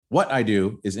What I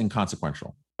do is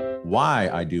inconsequential. Why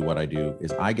I do what I do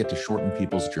is I get to shorten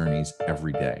people's journeys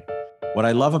every day. What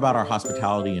I love about our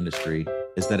hospitality industry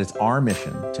is that it's our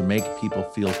mission to make people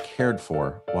feel cared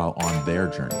for while on their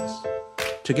journeys.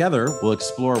 Together, we'll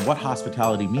explore what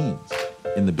hospitality means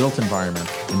in the built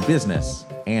environment, in business,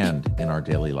 and in our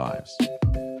daily lives.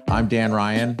 I'm Dan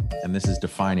Ryan, and this is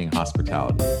Defining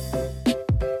Hospitality.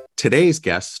 Today's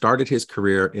guest started his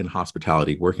career in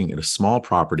hospitality working at a small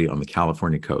property on the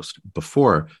California coast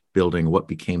before building what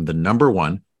became the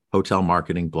 #1 hotel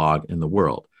marketing blog in the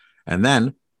world, and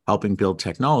then helping build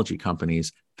technology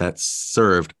companies that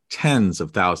served tens of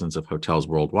thousands of hotels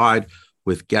worldwide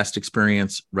with guest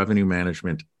experience, revenue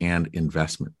management, and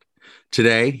investment.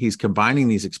 Today, he's combining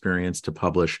these experiences to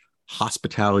publish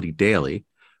Hospitality Daily,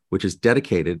 which is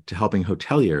dedicated to helping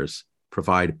hoteliers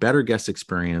provide better guest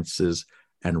experiences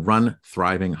and run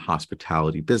thriving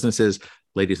hospitality businesses.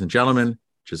 Ladies and gentlemen,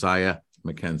 Josiah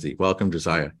Mackenzie. Welcome,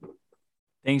 Josiah.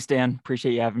 Thanks, Dan.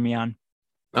 Appreciate you having me on.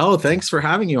 Oh, thanks for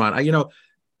having you on.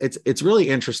 It's really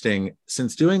interesting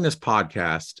since doing this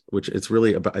podcast, which it's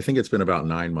really about, I think it's been about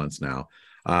 9 months now.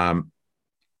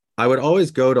 I would always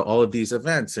go to all of these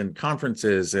events and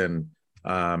conferences and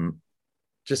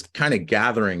just kind of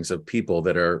gatherings of people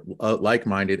that are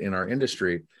like-minded in our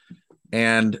industry.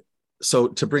 And so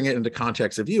to bring it into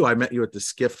context of you, I met you at the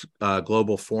Skift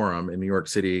Global Forum in New York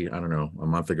City, I don't know, a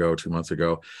month ago, 2 months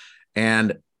ago.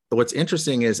 And what's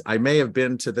interesting is I may have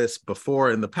been to this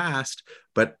before in the past,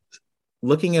 but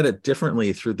looking at it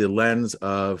differently through the lens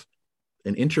of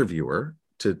an interviewer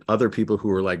to other people who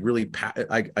are like really,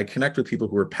 I connect with people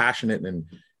who are passionate and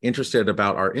interested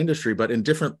about our industry, but in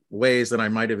different ways than I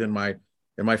might have in my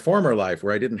former life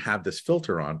where I didn't have this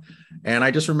filter on. And I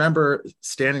just remember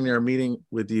standing there meeting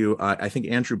with you. I think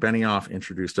Andrew Benioff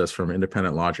introduced us from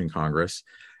Independent Lodging Congress,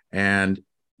 and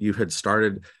you had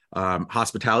started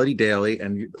Hospitality Daily.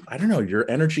 And I don't know, your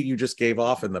energy you just gave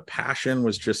off and the passion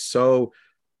was just so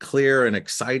clear and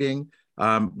exciting.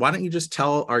 Why don't you just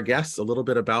tell our guests a little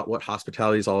bit about what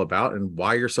hospitality is all about and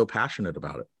why you're so passionate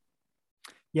about it?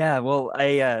 Yeah, well,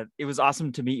 it was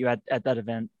awesome to meet you at that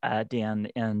event, Dan.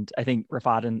 And I think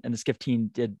Rafat and the Skift team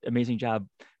did an amazing job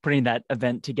putting that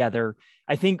event together.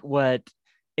 I think what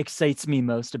excites me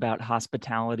most about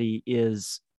hospitality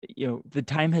is, the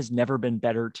time has never been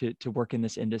better to work in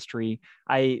this industry.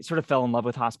 I sort of fell in love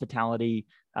with hospitality,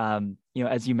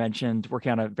 as you mentioned,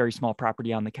 working on a very small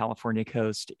property on the California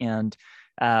coast. And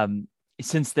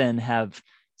since then have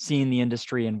seen the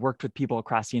industry and worked with people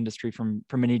across the industry from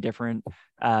many different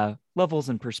levels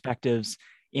and perspectives.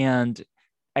 And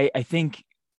I think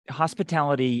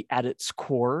hospitality at its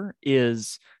core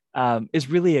is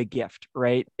really a gift,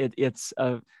 right? It's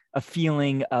a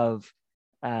feeling of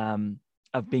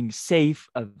being safe,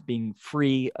 of being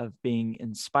free, of being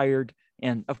inspired.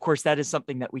 And of course, that is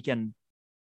something that we can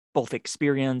both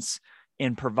experience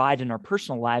and provide in our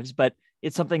personal lives, but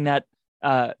it's something that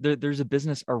there's a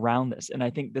business around this. And I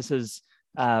think this is,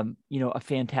 a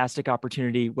fantastic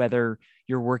opportunity, whether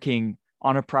you're working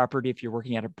on a property, if you're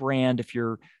working at a brand, if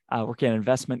you're working at an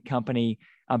investment company,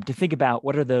 to think about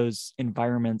what are those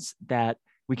environments that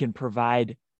we can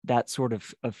provide that sort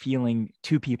of feeling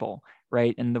to people,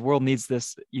 right? And the world needs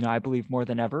this, I believe more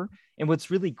than ever. And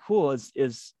what's really cool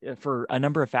is for a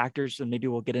number of factors, and maybe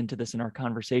we'll get into this in our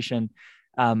conversation,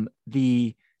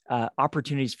 the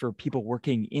opportunities for people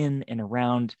working in and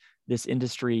around this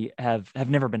industry have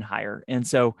never been higher. And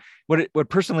so what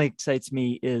personally excites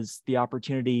me is the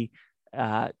opportunity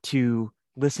to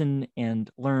listen and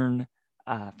learn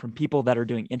from people that are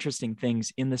doing interesting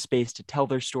things in the space, to tell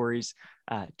their stories,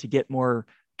 to get more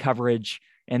coverage.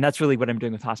 And that's really what I'm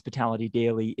doing with Hospitality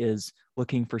Daily, is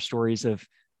looking for stories of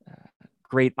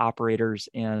great operators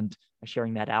and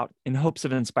sharing that out in hopes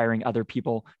of inspiring other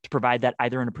people to provide that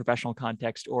either in a professional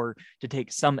context or to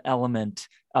take some element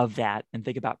of that and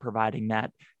think about providing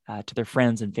that to their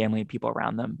friends and family and people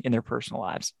around them in their personal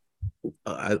lives.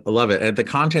 I love it. And the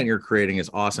content you're creating is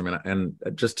awesome. And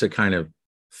just to kind of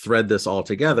thread this all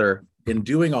together, in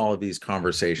doing all of these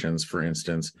conversations, for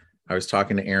instance, I was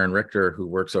talking to Aaron Richter, who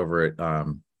works over at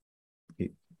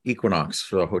Equinox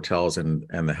for the hotels and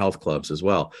the health clubs as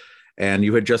well. And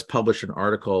you had just published an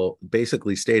article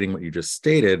basically stating what you just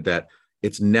stated, that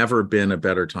it's never been a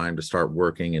better time to start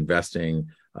working or investing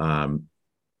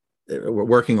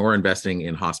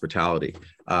in hospitality.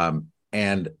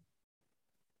 And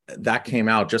that came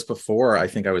out just before I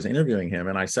think I was interviewing him.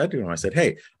 And I said to him,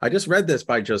 hey, I just read this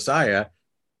by Josiah.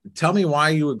 Tell me why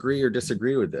you agree or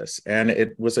disagree with this. And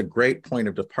it was a great point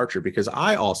of departure, because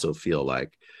I also feel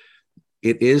like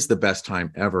it is the best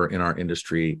time ever in our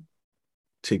industry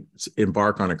to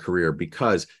embark on a career,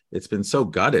 because it's been so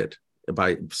gutted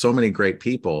by so many great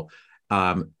people,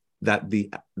 that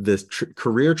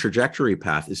career trajectory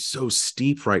path is so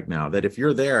steep right now that if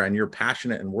you're there and you're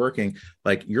passionate and working,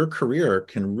 like, your career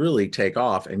can really take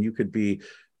off, and you could be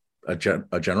a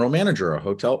general manager, a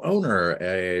hotel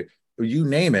owner, you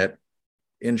name it,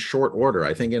 in short order.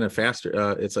 I think in a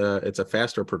faster, it's a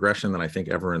faster progression than I think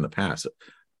ever in the past.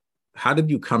 How did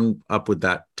you come up with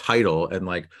that title, and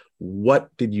like,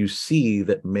 what did you see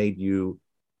that made you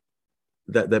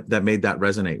that made that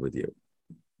resonate with you?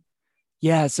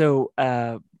 Yeah. So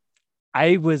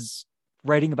I was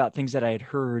writing about things that I had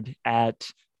heard at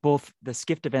both the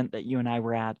Skift event that you and I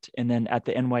were at, and then at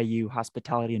the NYU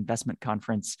Hospitality Investment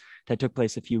Conference that took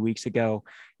place a few weeks ago.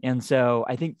 And so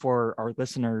I think for our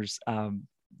listeners,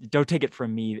 don't take it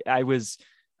from me, I was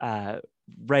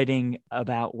writing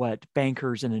about what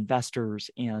bankers and investors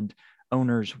and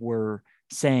owners were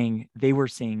saying they were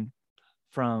seeing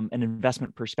from an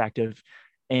investment perspective,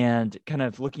 and kind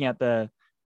of looking at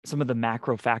some of the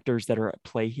macro factors that are at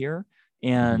play here,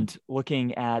 and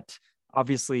looking at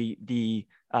obviously the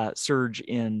surge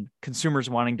in consumers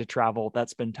wanting to travel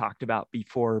that's been talked about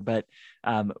before, but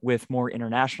with more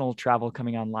international travel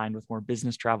coming online, with more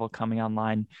business travel coming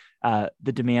online,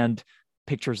 the demand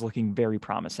picture is looking very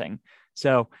promising.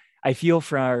 So I feel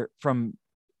from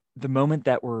the moment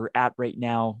that we're at right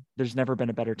now, there's never been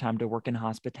a better time to work in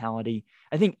hospitality.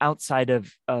 I think outside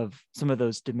of some of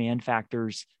those demand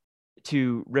factors,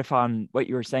 to riff on what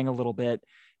you were saying a little bit,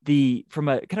 from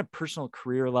a kind of personal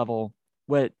career level,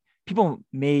 what people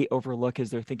may overlook as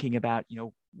they're thinking about,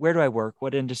 where do I work?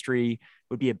 What industry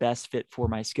would be a best fit for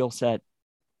my skill set?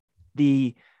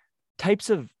 The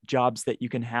types of jobs that you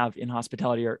can have in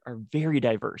hospitality are very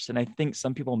diverse. And I think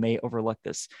some people may overlook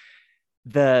this.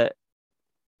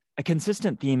 A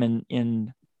consistent theme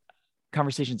in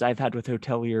conversations I've had with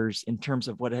hoteliers in terms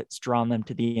of what has drawn them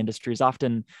to the industry is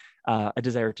often a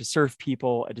desire to serve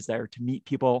people, a desire to meet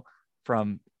people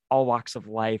from all walks of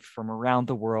life, from around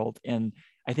the world. And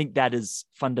I think that is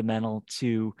fundamental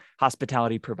to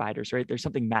hospitality providers, right? There's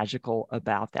something magical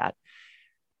about that.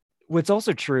 What's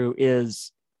also true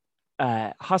is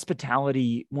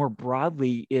hospitality more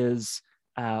broadly is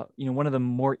one of the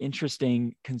more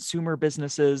interesting consumer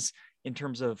businesses in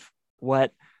terms of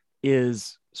what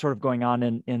is sort of going on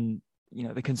in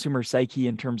the consumer psyche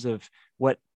in terms of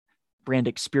what brand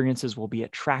experiences will be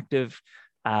attractive.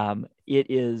 It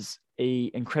is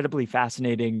a incredibly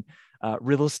fascinating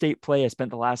real estate play. I spent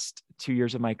the last 2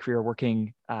 years of my career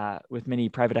working with many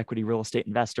private equity real estate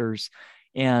investors,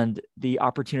 and the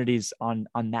opportunities on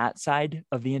that side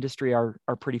of the industry are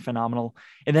pretty phenomenal.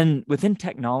 And then within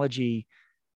technology,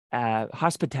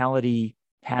 hospitality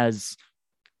has,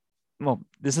 well,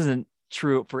 this isn't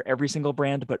true for every single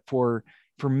brand, but for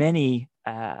many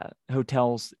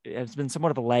hotels, it's been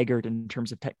somewhat of a laggard in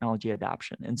terms of technology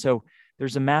adoption. And so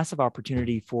there's a massive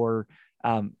opportunity for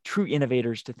true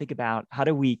innovators to think about, how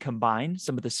do we combine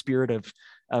some of the spirit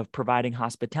of providing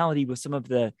hospitality with some of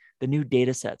the new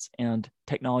data sets and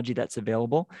technology that's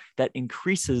available that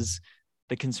increases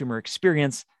the consumer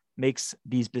experience, makes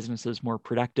these businesses more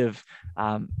productive,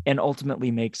 and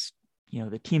ultimately makes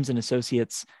the teams and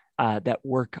associates that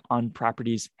work on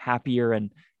properties happier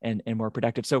and more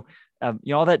productive. So,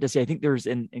 all that to say, I think there's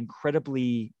an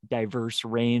incredibly diverse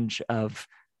range of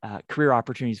career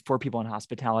opportunities for people in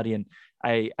hospitality, and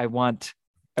I want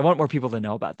more people to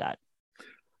know about that.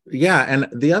 Yeah, and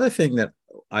the other thing that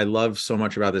I love so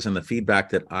much about this, and the feedback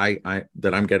that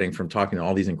I'm getting from talking to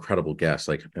all these incredible guests,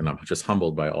 and I'm just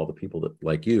humbled by all the people that,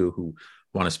 like you, who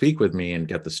want to speak with me and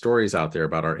get the stories out there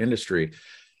about our industry.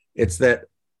 It's that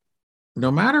no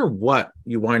matter what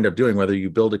you wind up doing, whether you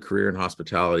build a career in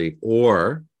hospitality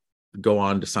or go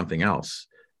on to something else,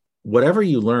 whatever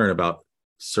you learn about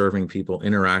serving people,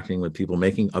 interacting with people,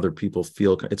 making other people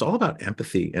feel, it's all about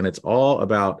empathy, and it's all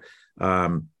about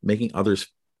making others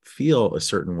feel a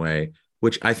certain way,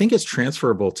 which I think is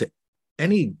transferable to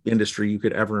any industry you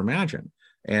could ever imagine.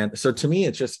 And so to me,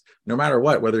 it's just, no matter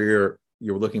what, whether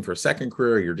you're looking for a second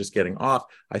career, or you're just getting off,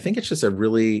 I think it's just a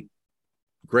really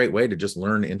great way to just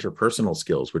learn interpersonal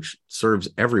skills, which serves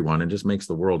everyone and just makes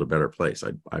the world a better place,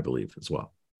 I believe, as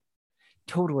well.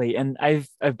 Totally. And I've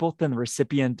both been the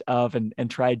recipient of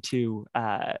and tried to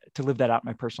live that out in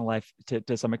my personal life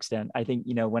to some extent. I think,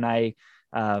 when I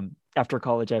after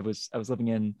college, I was living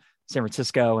in San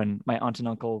Francisco, and my aunt and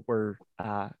uncle were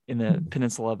in the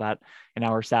peninsula about an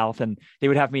hour south, and they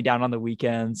would have me down on the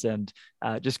weekends and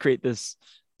just create this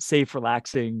safe,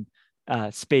 relaxing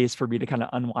space for me to kind of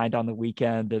unwind on the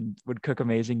weekend, and would cook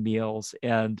amazing meals.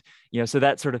 And, so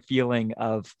that sort of feeling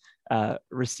of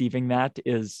receiving that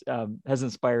has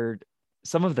inspired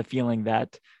some of the feeling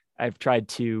that I've tried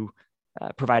to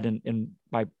provide in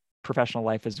my professional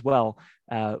life as well.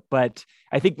 But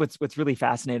I think what's really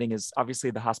fascinating is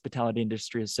obviously the hospitality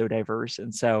industry is so diverse.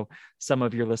 And so some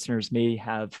of your listeners may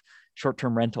have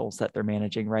short-term rentals that they're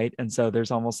managing, right? And so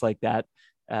there's almost like that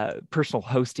personal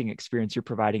hosting experience you're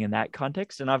providing in that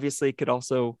context. And obviously it could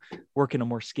also work in a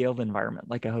more scaled environment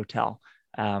like a hotel.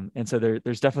 And so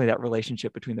there's definitely that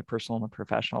relationship between the personal and the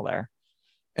professional there.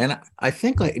 And I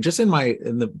think like just in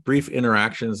the brief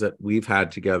interactions that we've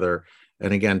had together,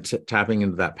 and again, tapping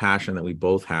into that passion that we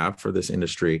both have for this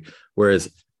industry,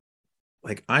 whereas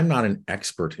like I'm not an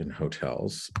expert in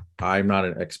hotels, I'm not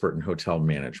an expert in hotel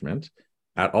management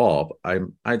at all.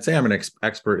 I'd say I'm an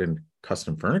expert in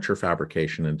custom furniture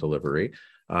fabrication and delivery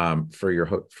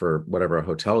for whatever a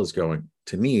hotel is going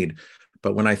to need.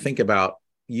 But when I think about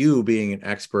you being an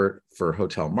expert for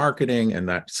hotel marketing and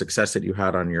that success that you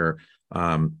had on your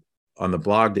on the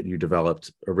blog that you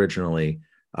developed originally,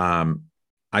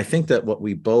 I think that what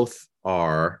we both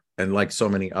are, and like so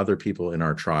many other people in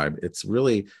our tribe, it's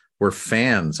really, we're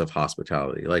fans of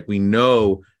hospitality. Like we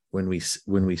know when we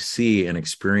see and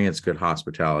experience good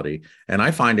hospitality, and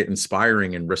I find it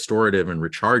inspiring and restorative and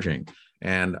recharging.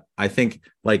 And I think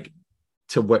like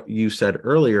to what you said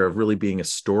earlier of really being a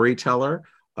storyteller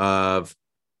of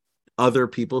other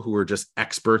people who are just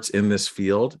experts in this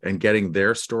field and getting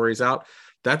their stories out,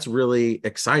 that's really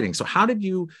exciting. So how did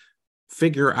you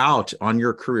figure out on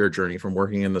your career journey from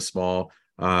working in the small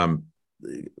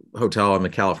hotel on the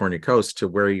California coast to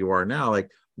where you are now?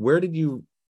 Like, where did you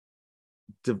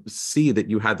see that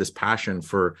you had this passion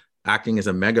for acting as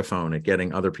a megaphone at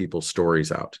getting other people's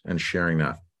stories out and sharing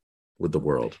that with the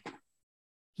world?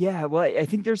 Yeah, well, I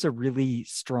think there's a really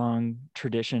strong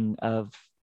tradition of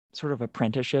sort of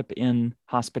apprenticeship in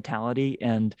hospitality.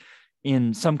 And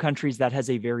in some countries that has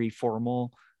a very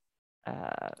formal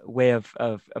way of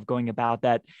going about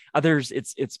that. Others,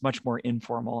 it's much more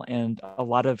informal. And a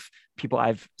lot of people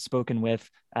I've spoken with,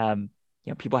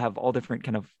 people have all different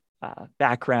kind of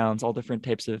backgrounds, all different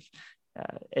types of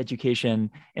education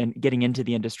and getting into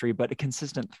the industry, but a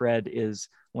consistent thread is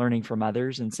learning from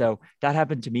others. And so that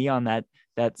happened to me on that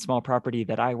small property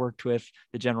that I worked with.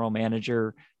 The general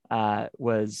manager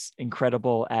was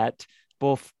incredible at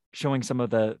both showing some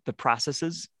of the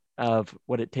processes of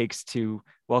what it takes to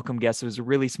welcome guests. It was a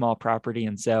really small property.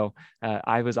 And so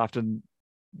I was often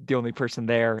the only person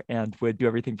there and would do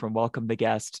everything from welcome the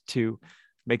guest to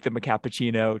make them a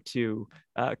cappuccino to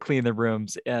clean the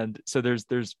rooms. And so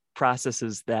there's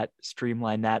processes that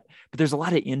streamline that, but there's a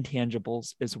lot of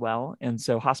intangibles as well. And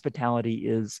so hospitality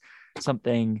is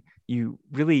something you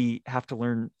really have to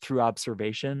learn through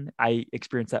observation. I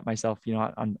experienced that myself,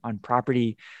 on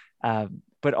property,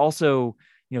 but also,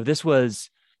 this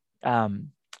was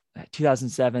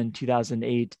 2007,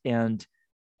 2008, and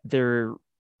there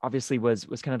obviously was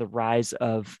kind of the rise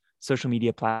of social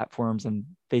media platforms and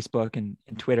Facebook and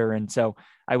Twitter. And so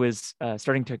I was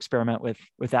starting to experiment with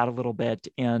that a little bit.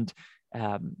 And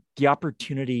the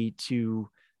opportunity to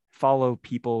follow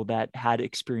people that had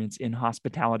experience in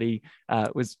hospitality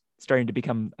was starting to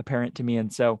become apparent to me.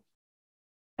 And so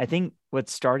I think what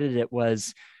started it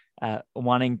was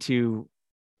wanting to,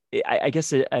 I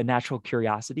guess, a natural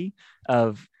curiosity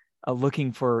of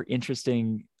looking for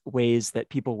interesting ways that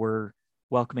people were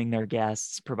welcoming their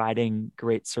guests, providing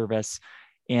great service,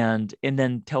 and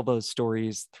then tell those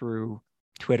stories through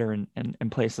Twitter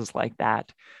and places like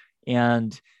that.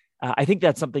 And I think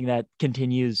that's something that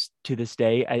continues to this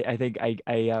day. I think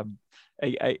I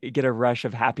get a rush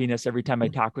of happiness every time I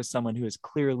talk with someone who is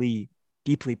clearly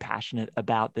deeply passionate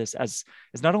about this as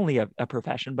not only a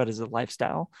profession, but as a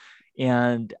lifestyle.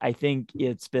 And I think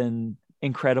it's been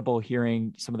incredible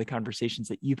hearing some of the conversations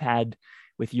that you've had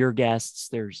with your guests.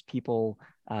 There's people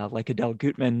like Adele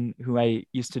Gutman, who I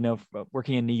used to know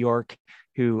working in New York,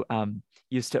 who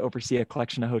used to oversee a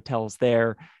collection of hotels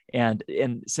there. And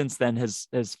since then has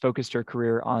focused her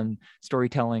career on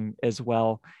storytelling as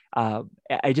well.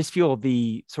 I just feel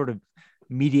the sort of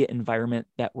media environment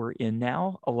that we're in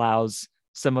now allows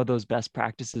some of those best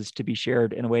practices to be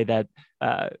shared in a way that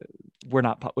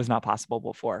was not possible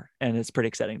before. And it's pretty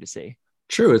exciting to see.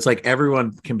 True. It's like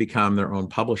everyone can become their own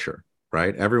publisher,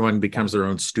 right? Everyone becomes their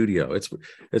own studio.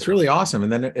 It's really awesome.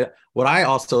 And then what I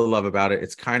also love about it,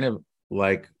 it's kind of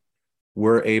like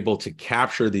we're able to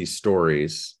capture these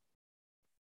stories.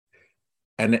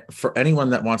 And for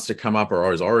anyone that wants to come up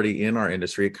or is already in our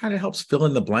industry, it kind of helps fill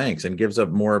in the blanks and gives a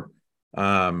more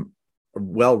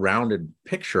well-rounded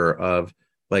picture of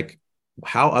like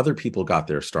how other people got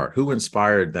their start, who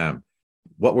inspired them,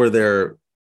 what were their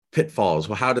pitfalls?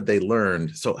 Well, how did they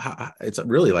learn? So it's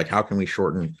really like, how can we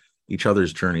shorten each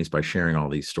other's journeys by sharing all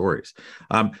these stories?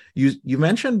 You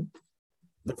mentioned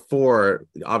before,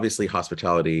 obviously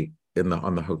hospitality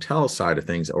on the hotel side of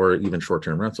things, or even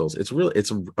short-term rentals.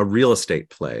 It's a real estate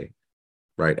play,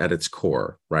 right, at its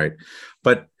core, right?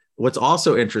 But what's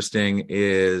also interesting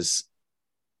is,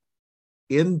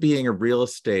 in being a real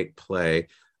estate play,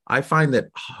 I find that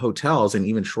hotels and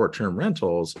even short-term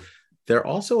rentals, they're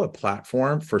also a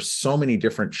platform for so many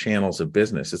different channels of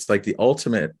business. It's like the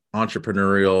ultimate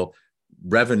entrepreneurial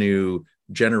revenue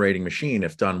generating machine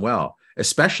if done well,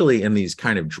 especially in these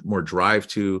kind of more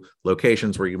drive-to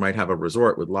locations where you might have a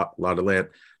resort with a lot of land.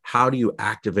 How do you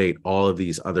activate all of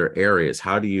these other areas?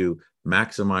 How do you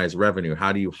maximize revenue?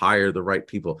 How do you hire the right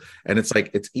people? And it's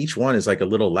like, each one is like a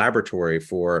little laboratory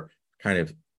for kind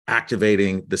of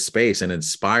activating the space and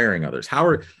inspiring others. How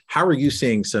are you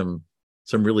seeing some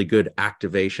really good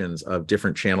activations of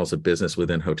different channels of business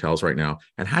within hotels right now?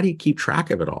 And how do you keep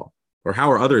track of it all? Or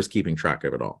how are others keeping track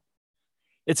of it all?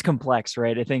 It's complex,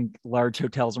 right? I think large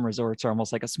hotels and resorts are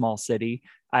almost like a small city.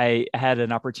 I had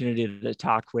an opportunity to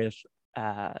talk with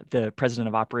the president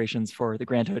of operations for the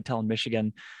Grand Hotel in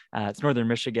Michigan. It's Northern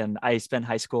Michigan. I spent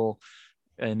high school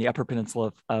in the Upper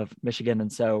Peninsula of Michigan.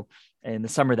 And so in the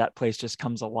summer, that place just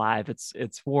comes alive.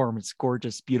 It's warm, it's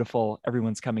gorgeous, beautiful.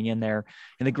 Everyone's coming in there.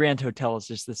 And the Grand Hotel is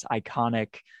just this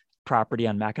iconic property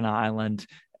on Mackinac Island.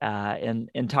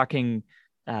 And talking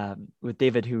with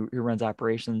David, who runs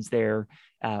operations there,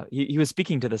 he was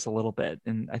speaking to this a little bit.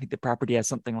 And I think the property has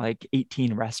something like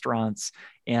 18 restaurants,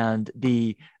 and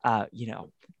the,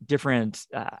 different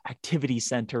activity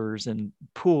centers and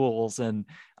pools and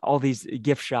all these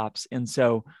gift shops. And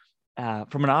so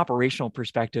from an operational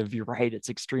perspective, you're right, it's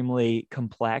extremely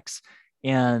complex.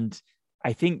 And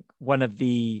I think one of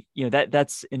the,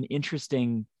 that's an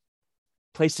interesting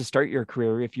place to start your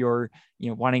career if you're,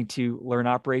 wanting to learn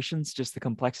operations, just the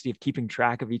complexity of keeping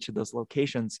track of each of those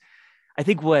locations. I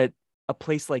think what a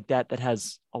place like that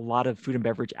has a lot of food and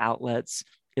beverage outlets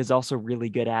is also really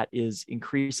good at is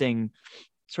increasing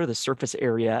sort of the surface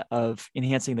area of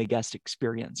enhancing the guest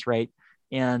experience, right?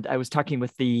 And I was talking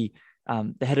with the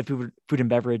head of food and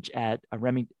beverage at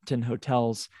Remington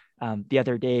Hotels the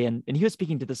other day, and he was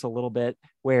speaking to this a little bit,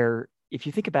 where if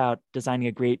you think about designing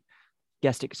a great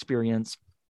guest experience,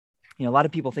 a lot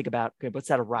of people think about, okay, what's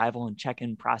that arrival and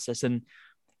check-in process? And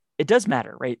it does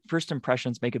matter, right? First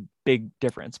impressions make a big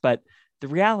difference, but the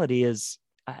reality is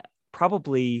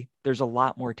probably there's a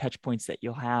lot more touch points that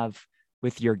you'll have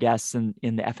with your guests in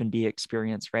the F&B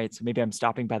experience, right? So maybe I'm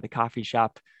stopping by the coffee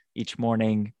shop each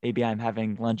morning. Maybe I'm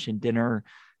having lunch and dinner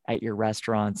at your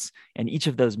restaurants. And each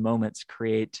of those moments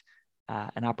create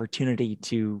an opportunity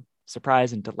to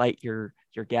surprise and delight your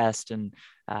guest and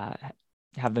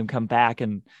have them come back,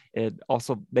 and it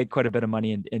also make quite a bit of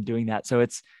money in doing that. So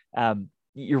it's,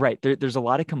 you're right. There's a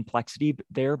lot of complexity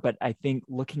there, but I think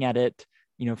looking at it,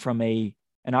 from an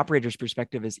operator's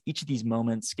perspective, is each of these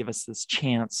moments give us this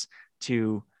chance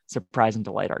to surprise and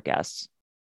delight our guests.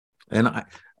 And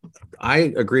I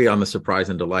agree on the surprise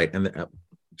and delight. And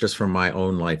just from my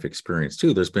own life experience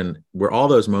too, there's been where all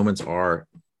those moments are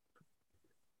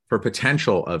for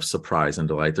potential of surprise and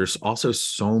delight. There's also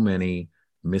so many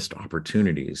missed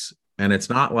opportunities. And it's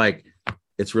not like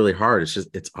it's really hard.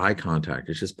 It's eye contact.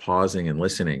 It's just pausing and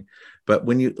listening. But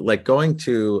when you like going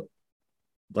to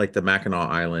like the Mackinac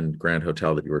Island Grand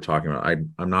Hotel that you were talking about,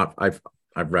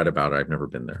 I've read about it. I've never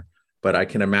been there, but I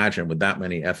can imagine with that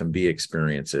many F&B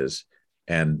experiences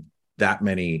and that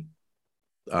many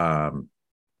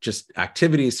just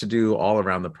activities to do all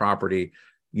around the property,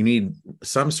 you need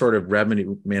some sort of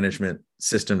revenue management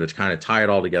system to kind of tie it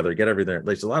all together, get everything.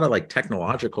 There's a lot of like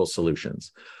technological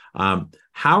solutions.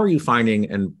 How are you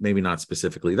finding, and maybe not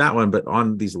specifically that one, but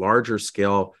on these larger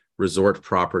scale resort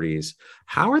properties,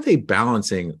 how are they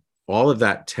balancing all of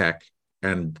that tech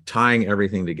and tying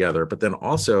everything together, but then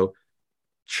also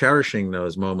cherishing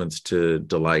those moments to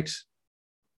delight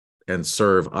and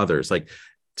serve others? Like,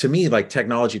 to me, like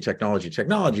technology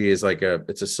is like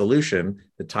it's a solution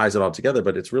that ties it all together,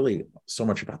 but it's really so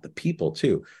much about the people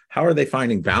too. How are they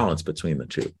finding balance between the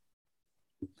two?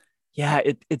 Yeah,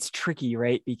 it's tricky,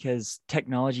 right? Because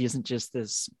technology isn't just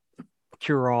this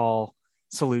cure-all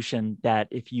solution that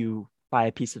if you buy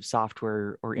a piece of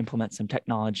software or implement some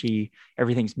technology,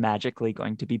 everything's magically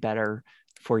going to be better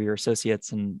for your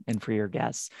associates and for your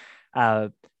guests. I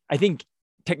think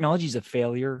technology is a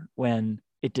failure when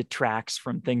it detracts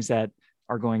from things that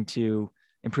are going to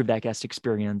improve that guest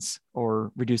experience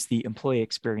or reduce the employee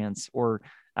experience, or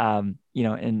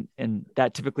and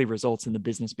that typically results in the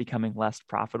business becoming less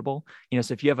profitable.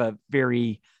 So if you have a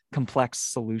very complex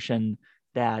solution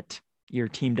that your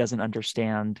team doesn't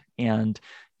understand, and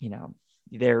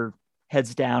they're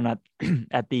heads down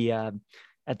at the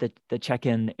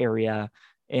check-in area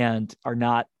and are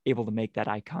not able to make that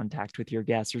eye contact with your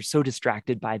guests, or so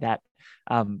distracted by that,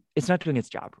 it's not doing its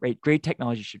job, right? Great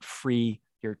technology should free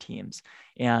your teams.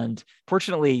 And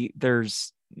fortunately,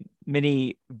 there's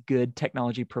many good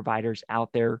technology providers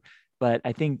out there, but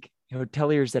I think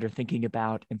hoteliers that are thinking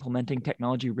about implementing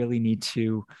technology really need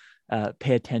to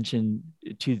pay attention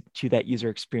to that user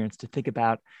experience, to think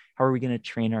about how are we going to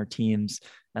train our teams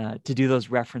to do those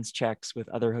reference checks with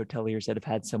other hoteliers that have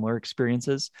had similar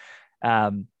experiences.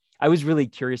 I was really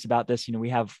curious about this. We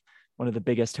have one of the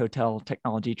biggest hotel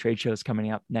technology trade shows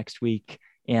coming up next week,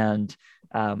 and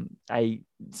I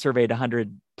surveyed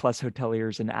 100 plus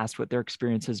hoteliers and asked what their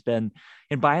experience has been.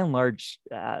 And by and large,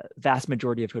 vast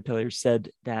majority of hoteliers said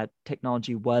that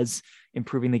technology was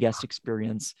improving the guest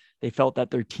experience. They felt that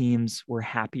their teams were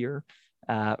happier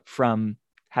from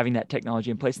having that technology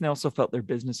in place. And they also felt their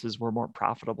businesses were more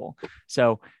profitable.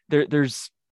 So there's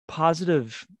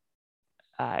positive,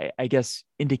 I guess,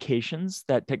 indications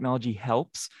that technology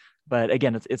helps. But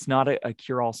again, it's not a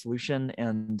cure-all solution.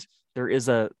 And there is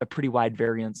a pretty wide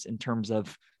variance in terms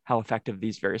of how effective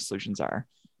these various solutions are.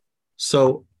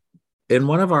 So in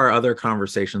one of our other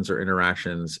conversations or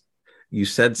interactions, you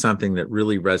said something that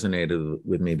really resonated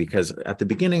with me, because at the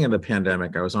beginning of the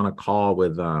pandemic, I was on a call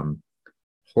with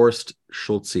Horst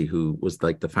Schulze, who was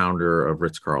like the founder of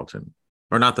Ritz-Carlton,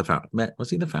 or not the founder. Was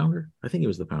he the founder? I think he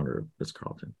was the founder of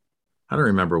Ritz-Carlton. I don't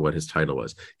remember what his title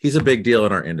was. He's a big deal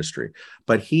in our industry,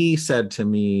 but he said to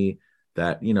me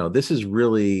that, this is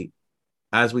really,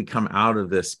 as we come out of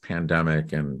this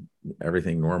pandemic and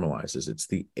everything normalizes, it's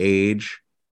the age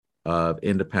of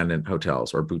independent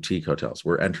hotels or boutique hotels.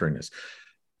 We're entering this.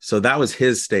 So that was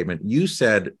his statement. You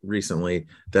said recently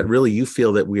that really you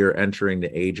feel that we are entering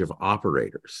the age of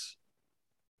operators,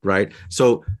 right?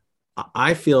 So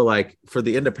I feel like for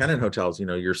the independent hotels,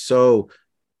 you're so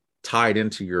tied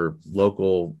into your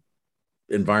local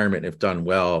environment. If done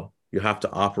well, you have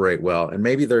to operate well. And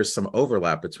maybe there's some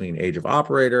overlap between age of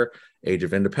operator, age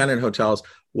of independent hotels.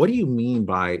 What do you mean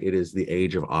by it is the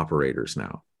age of operators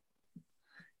now?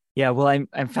 Yeah, well,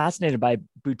 I'm fascinated by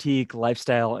boutique,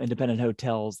 lifestyle, independent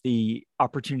hotels. The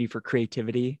opportunity for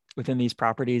creativity within these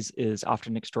properties is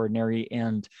often extraordinary.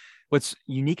 And what's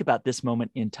unique about this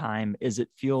moment in time is it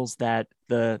feels that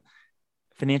the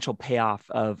financial payoff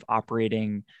of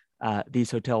operating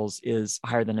these hotels is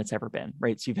higher than it's ever been,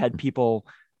 right? So you've had people,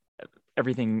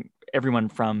 everyone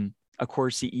from Accor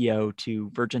CEO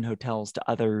to Virgin Hotels to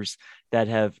others that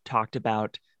have talked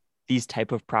about these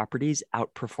type of properties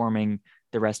outperforming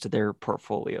the rest of their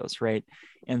portfolios, right?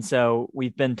 And so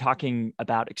we've been talking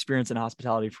about experience in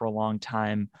hospitality for a long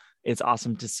time. It's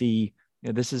awesome to see,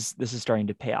 this is starting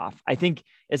to pay off. I think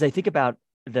as I think about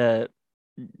the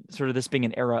sort of this being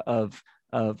an era of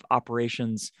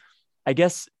operations, I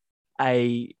guess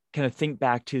I kind of think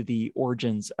back to the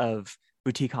origins of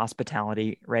boutique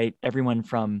hospitality, right? Everyone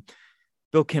from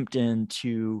Bill Kimpton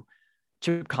to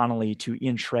Chip Connolly to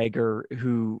Ian Schrager,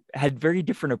 who had very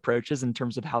different approaches in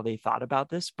terms of how they thought about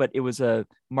this, but it was a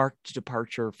marked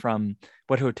departure from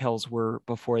what hotels were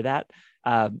before that,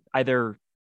 either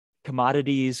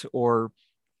commodities or,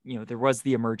 there was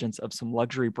the emergence of some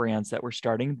luxury brands that were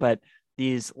starting, but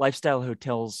these lifestyle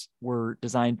hotels were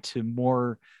designed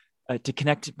to to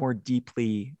connect more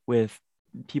deeply with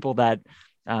people that,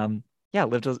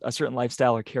 lived a certain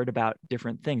lifestyle or cared about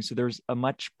different things. So there's a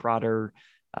much broader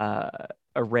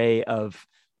array of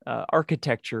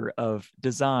architecture, of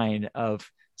design, of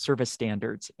service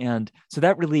standards. And so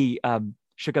that really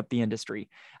shook up the industry.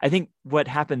 I think what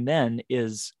happened then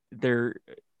is there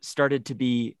started to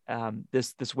be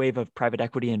this wave of private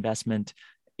equity investment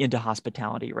into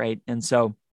hospitality, right? And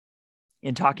so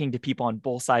in talking to people on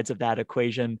both sides of that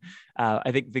equation,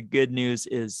 I think the good news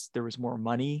is there was more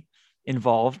money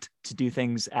involved to do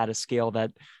things at a scale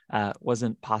that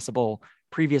wasn't possible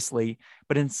previously.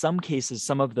 But in some cases,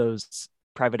 some of those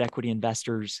private equity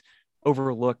investors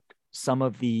overlooked some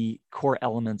of the core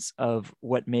elements of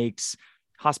what makes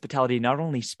hospitality not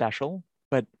only special,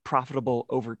 but profitable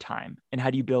over time. And how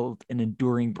do you build an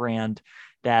enduring brand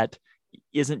that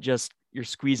isn't just you're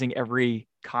squeezing every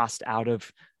cost out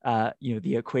of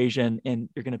the equation and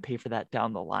you're going to pay for that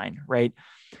down the line, right?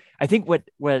 I think what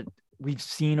we've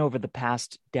seen over the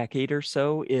past decade or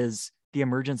so is the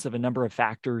emergence of a number of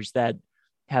factors that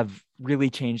have really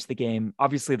changed the game.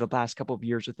 Obviously, the last couple of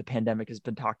years with the pandemic has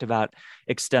been talked about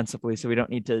extensively, so we don't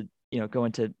need to go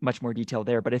into much more detail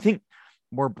there. But I think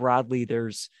more broadly,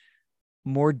 there's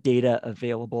more data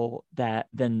available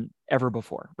than ever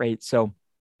before, right? So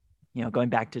going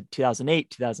back to 2008,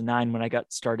 2009, when I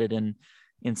got started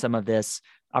in some of this,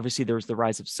 obviously there was the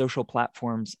rise of social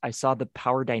platforms. I saw the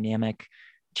power dynamic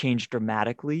change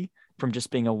dramatically from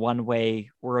just being a one-way,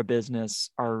 we're a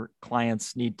business, our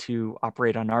clients need to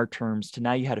operate on our terms, to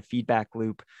now you had a feedback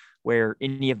loop where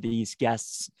any of these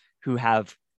guests who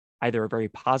have either a very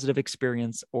positive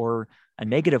experience or a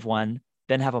negative one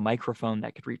then have a microphone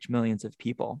that could reach millions of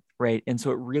people, right? And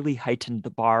so it really heightened the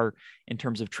bar in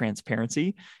terms of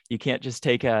transparency. You can't just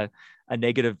take a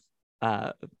negative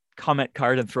comment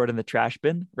card and throw it in the trash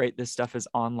bin, right? This stuff is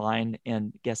online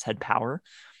and guests had power.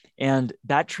 And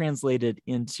that translated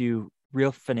into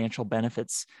real financial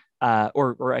benefits,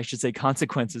 or I should say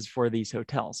consequences for these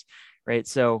hotels, right?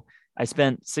 So I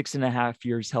spent 6.5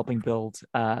 years helping build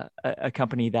a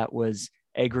company that was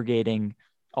aggregating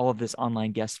all of this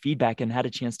online guest feedback, and had a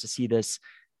chance to see this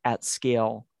at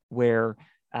scale where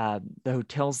the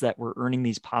hotels that were earning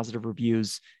these positive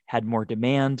reviews had more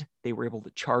demand. They were able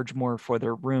to charge more for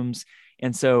their rooms.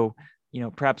 And so,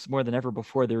 perhaps more than ever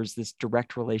before, there was this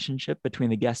direct relationship between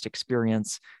the guest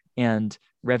experience and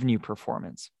revenue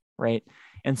performance, right?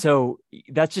 And so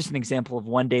that's just an example of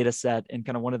one data set and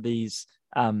kind of one of these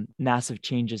massive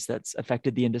changes that's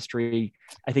affected the industry.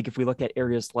 I think if we look at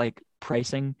areas like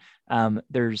pricing,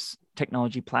 there's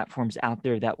technology platforms out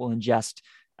there that will ingest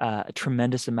a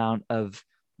tremendous amount of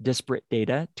disparate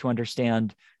data to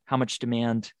understand how much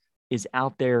demand is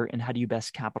out there and how do you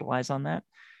best capitalize on that.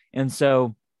 And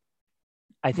so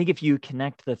I think if you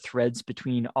connect the threads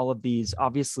between all of these,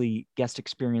 obviously guest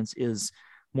experience is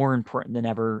more important than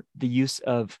ever. The use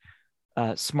of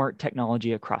smart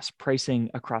technology across pricing,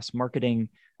 across marketing,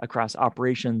 across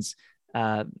operations.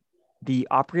 The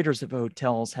operators of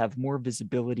hotels have more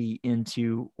visibility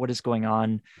into what is going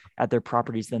on at their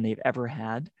properties than they've ever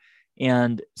had.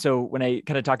 And so when I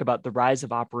kind of talk about the rise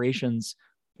of operations,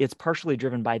 it's partially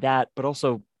driven by that, but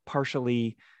also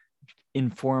partially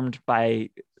informed by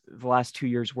the last 2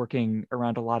 years working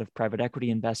around a lot of private equity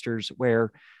investors,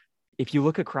 where if you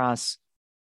look across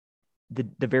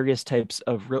the various types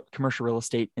of commercial real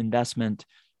estate investment,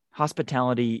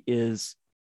 hospitality is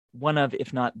one of,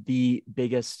 if not the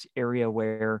biggest area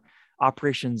where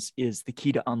operations is the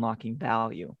key to unlocking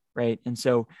value, right? And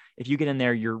so if you get in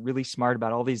there, you're really smart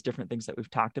about all these different things that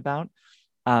we've talked about.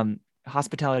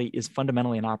 Hospitality is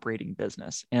fundamentally an operating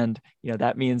business. And,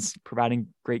 that means providing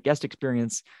great guest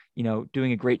experience,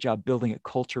 doing a great job building a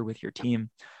culture with your team.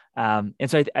 And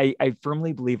so I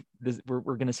firmly believe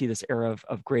we're going to see this era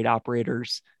of great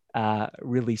operators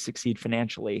really succeed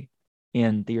financially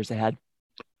in the years ahead.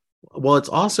 Well, it's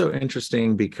also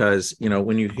interesting because, when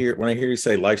I hear you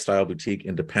say lifestyle, boutique,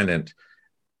 independent,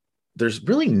 there's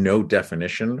really no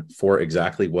definition for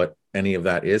exactly what any of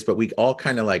that is, but we all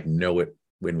kind of like know it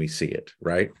when we see it,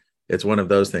 right? It's one of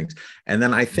those things. And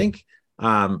then I think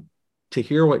to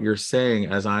hear what you're saying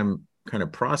as I'm kind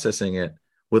of processing it,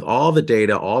 with all the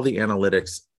data, all the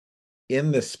analytics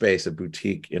in this space of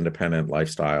boutique, independent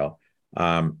lifestyle,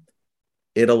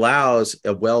 it allows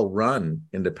a well-run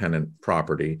independent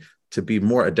property to be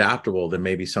more adaptable than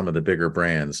maybe some of the bigger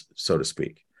brands, so to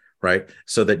speak, right?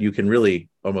 So that you can really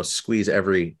almost squeeze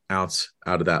every ounce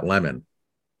out of that lemon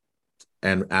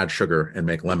and add sugar and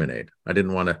make lemonade. I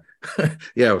didn't want to,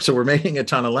 yeah, so we're making a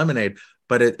ton of lemonade,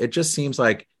 but it just seems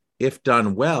like if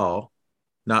done well,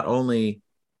 not only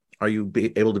are you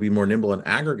able to be more nimble and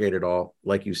aggregate it all,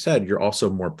 like you said, you're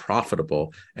also more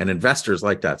profitable, and investors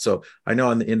like that. So I know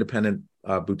on the independent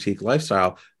boutique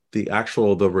lifestyle,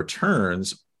 the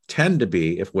returns tend to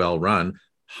be, if well run,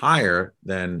 higher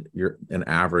than an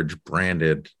average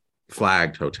branded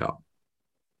flagged hotel.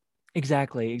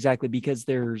 Exactly, because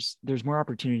there's more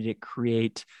opportunity to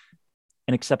create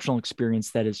an exceptional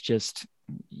experience that is just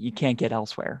you can't get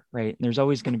elsewhere, right? And there's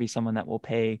always going to be someone that will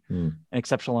pay an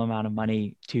exceptional amount of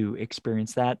money to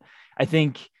experience that. I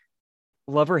think,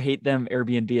 love or hate them,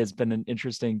 Airbnb has been an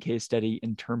interesting case study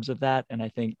in terms of that. And I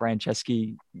think Brian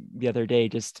Chesky the other day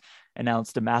just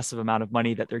announced a massive amount of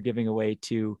money that they're giving away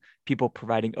to people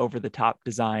providing over-the-top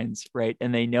designs, right?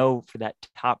 And they know for that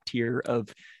top tier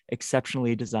of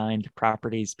exceptionally designed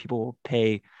properties, people will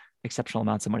pay exceptional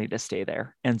amounts of money to stay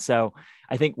there. And so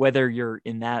I think whether you're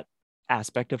in that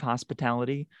aspect of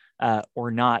hospitality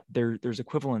or not, there's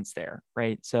equivalence there,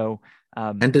 right? So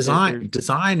and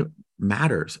design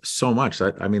matters so much.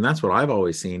 I mean, that's what I've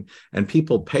always seen, and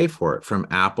people pay for it, from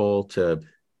Apple to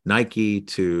Nike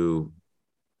to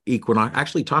Equinox.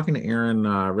 Actually, talking to Aaron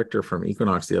Richter from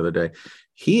Equinox the other day,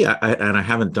 and I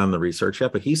haven't done the research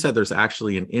yet, but he said there's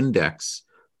actually an index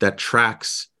that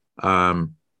tracks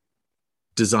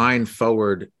design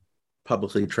forward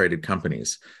publicly traded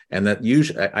companies. And that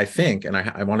usually, I think, and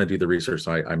I want to do the research,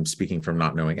 so I'm speaking from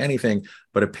not knowing anything,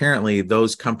 but apparently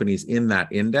those companies in that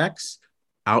index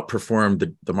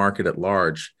outperform the market at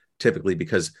large, typically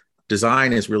because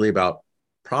design is really about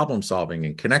problem solving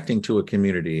and connecting to a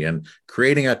community and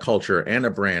creating a culture and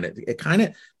a brand. It kind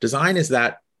of, design is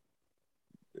that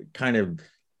kind of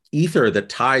ether that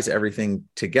ties everything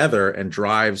together and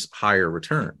drives higher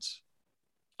returns.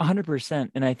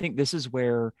 100%. And I think this is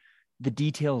where the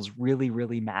details really,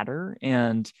 really matter.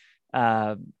 And,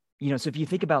 so if you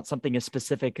think about something as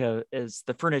specific as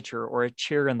the furniture or a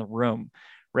chair in the room,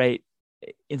 right?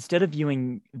 Instead of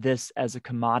viewing this as a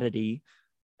commodity,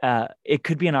 it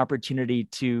could be an opportunity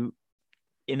to,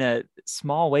 in a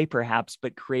small way perhaps,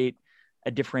 but create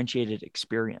a differentiated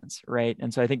experience, right?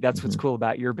 And so I think that's what's cool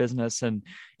about your business and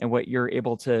what you're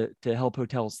able to help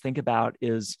hotels think about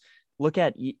is look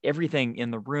at everything in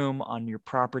the room on your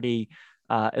property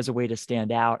as a way to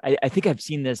stand out. I think I've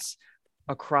seen this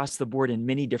across the board in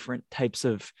many different types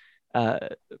of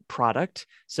product.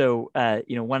 So,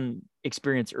 one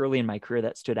experience early in my career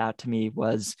that stood out to me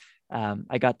was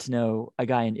I got to know a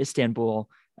guy in Istanbul,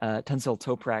 Tunsil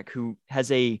Toprak, who has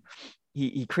he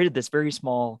created this very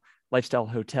small lifestyle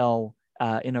hotel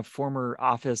in a former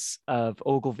office of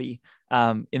Ogilvy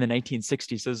in the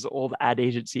 1960s. So this old ad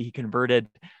agency he converted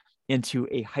into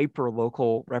a hyper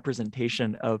local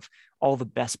representation of all the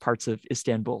best parts of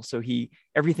Istanbul. So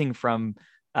everything from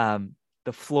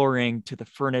the flooring to the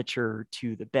furniture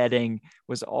to the bedding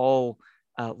was all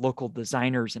local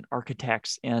designers and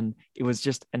architects. And it was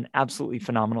just an absolutely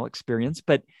phenomenal experience.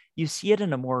 But you see it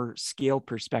in a more scale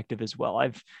perspective as well.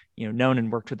 I've known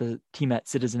and worked with the team at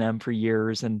Citizen M for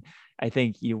years. And I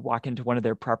think you walk into one of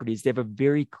their properties, they have a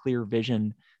very clear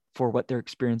vision for what their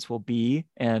experience will be.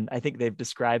 And I think they've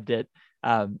described it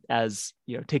as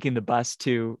taking the bus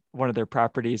to one of their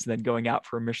properties and then going out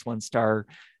for a Michelin star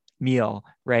meal,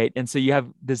 right? And so you have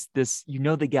this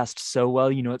the guest so well,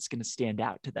 it's going to stand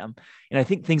out to them. And I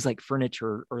think things like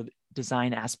furniture or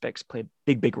design aspects play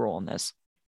a big role in this.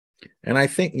 And I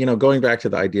think, going back to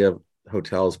the idea of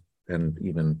hotels and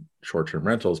even short-term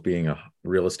rentals being a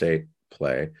real estate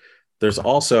play, there's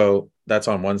also, that's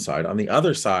on one side. On the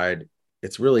other side,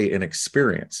 it's really an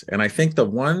experience. And I think the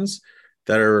ones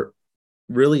that are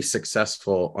really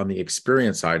successful on the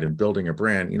experience side in building a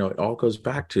brand, it all goes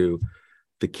back to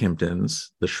the Kimptons,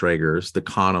 the Schregers, the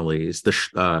Connollys,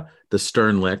 the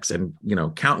Sternlichs,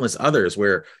 and countless others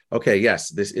where, okay, yes,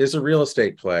 this is a real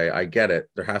estate play. I get it.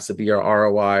 There has to be a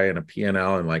ROI and a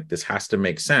P&L, and like this has to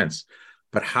make sense.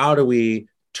 But how do we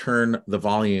turn the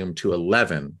volume to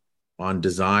 11 on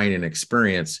design and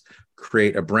experience,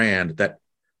 create a brand that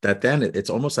then it's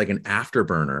almost like an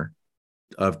afterburner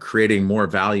of creating more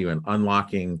value and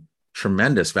unlocking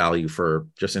tremendous value for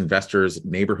just investors,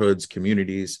 neighborhoods,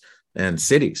 communities, and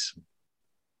cities.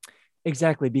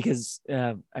 Exactly. Because,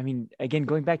 again,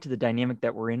 going back to the dynamic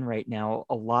that we're in right now,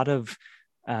 a lot of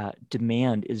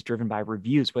demand is driven by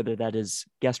reviews, whether that is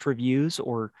guest reviews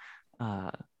or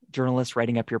journalists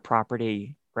writing up your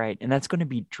property, right? And that's going to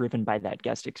be driven by that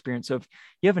guest experience. So if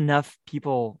you have enough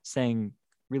people saying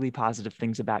really positive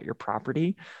things about your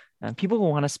property, people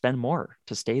will want to spend more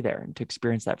to stay there and to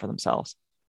experience that for themselves.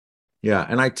 Yeah.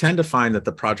 And I tend to find that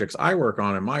the projects I work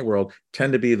on in my world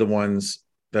tend to be the ones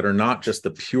that are not just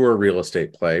the pure real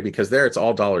estate play, because there it's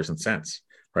all dollars and cents,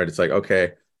 right? It's like,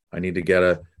 okay, I need to get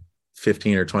a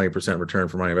 15 or 20% return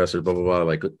for my investors, blah, blah, blah,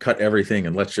 like cut everything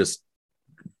and let's just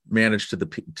manage to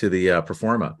the pro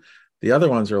forma. The other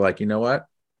ones are like, you know what?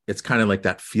 It's kind of like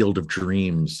that field of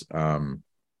dreams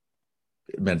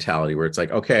mentality where it's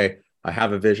like, okay, I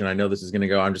have a vision. I know this is going to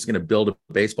go. I'm just going to build a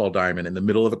baseball diamond in the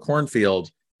middle of a cornfield.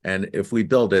 And if we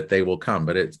build it, they will come.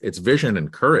 But it's vision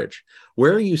and courage.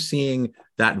 Where are you seeing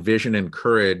that vision and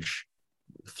courage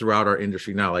throughout our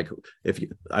industry now? Like,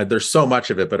 there's so much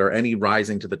of it, but are any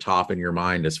rising to the top in your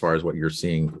mind as far as what you're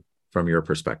seeing from your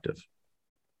perspective?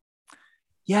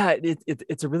 Yeah,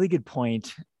 it's a really good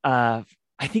point. I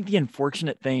think the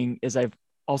unfortunate thing is I've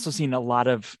also seen a lot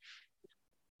of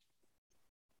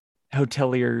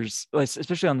hoteliers,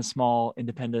 especially on the small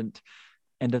independent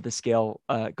end of the scale,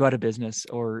 go out of business,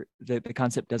 or the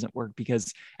concept doesn't work,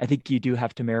 because I think you do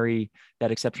have to marry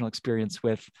that exceptional experience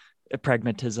with a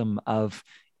pragmatism of,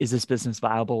 is this business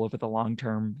viable over the long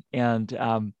term?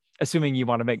 And assuming you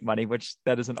want to make money, which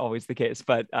that isn't always the case,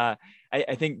 but I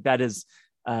think that is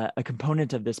a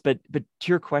component of this. But to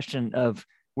your question of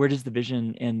where does the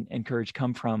vision and courage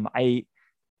come from? I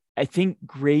think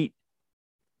great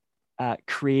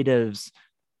creatives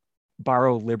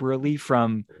borrow liberally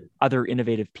from other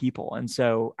innovative people. And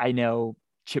so I know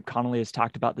Chip Connolly has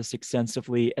talked about this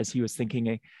extensively as he was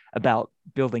thinking about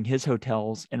building his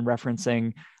hotels and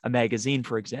referencing a magazine,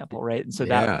 for example, right? And so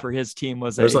that for his team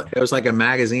was it was like a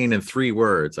magazine in 3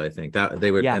 words, I think, that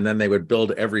they would, and then they would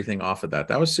build everything off of that.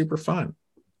 That was super fun.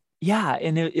 Yeah,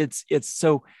 and it's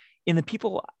so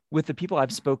with the people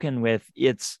I've spoken with,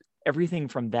 it's everything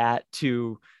from that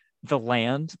to the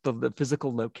land, the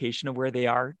physical location of where they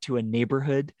are, to a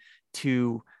neighborhood,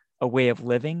 to a way of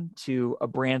living, to a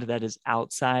brand that is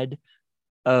outside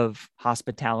of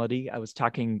hospitality. I was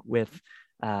talking with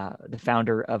the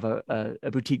founder of a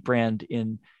boutique brand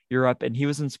in Europe, and he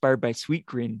was inspired by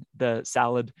Sweetgreen, the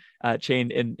salad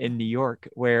chain in New York,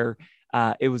 where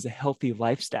it was a healthy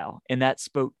lifestyle. And that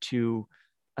spoke to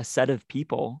a set of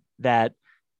people that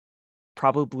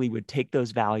probably would take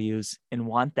those values and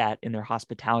want that in their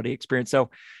hospitality experience.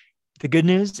 So the good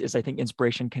news is I think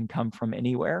inspiration can come from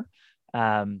anywhere,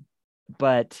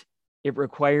 but it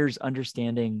requires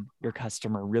understanding your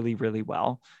customer really, really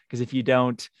well. Because if you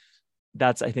don't,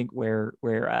 that's, I think, where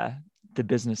the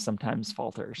business sometimes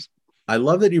falters. I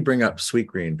love that you bring up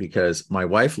Sweetgreen because my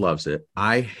wife loves it.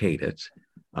 I hate it.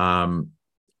 And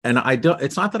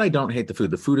it's not that I don't hate the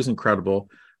food. The food is incredible.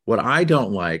 What I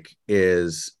don't like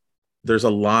is there's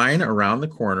a line around the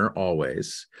corner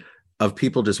always of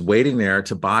people just waiting there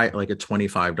to buy like a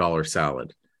 $25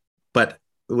 salad. But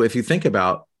if you think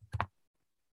about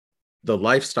the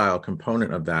lifestyle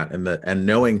component of that and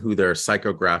knowing who their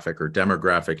psychographic or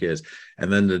demographic is,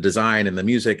 and then the design and the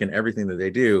music and everything that they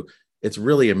do, it's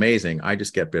really amazing. I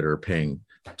just get bitter paying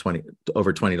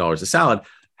over $20 a salad.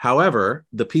 However,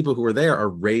 the people who are there are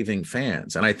raving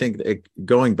fans. And I think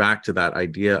going back to that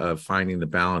idea of finding the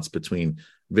balance between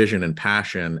vision and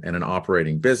passion and an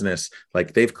operating business,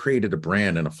 like they've created a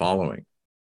brand and a following.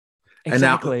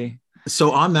 Exactly. And now,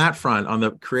 so on that front, on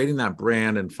the creating that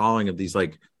brand and following of these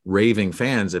like raving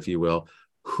fans, if you will,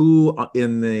 who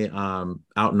in the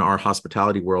out in our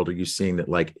hospitality world are you seeing that,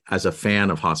 like, as a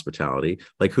fan of hospitality,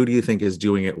 like who do you think is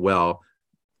doing it well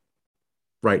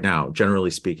right now, generally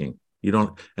speaking? You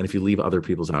don't, and if you leave other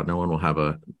people's out, no one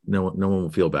will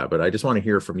feel bad. But I just want to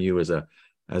hear from you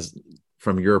as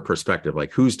from your perspective,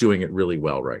 like who's doing it really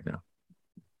well right now?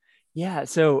 Yeah.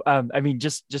 So, I mean,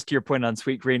 just to your point on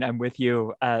Sweetgreen, I'm with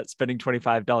you. Spending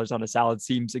 $25 on a salad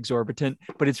seems exorbitant,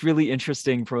 but it's really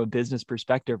interesting from a business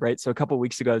perspective, right? So a couple of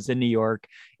weeks ago, I was in New York,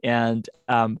 and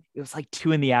it was like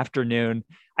 2 p.m.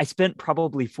 I spent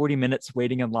probably 40 minutes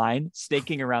waiting in line,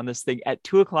 snaking around this thing at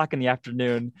 2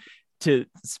 p.m. to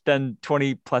spend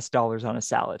 $20+ on a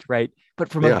salad, right? But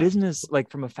from a business, like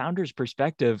from a founder's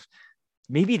perspective,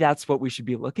 maybe that's what we should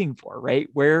be looking for, right?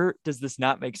 Where does this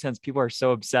not make sense? People are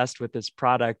so obsessed with this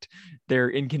product. They're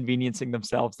inconveniencing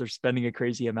themselves. They're spending a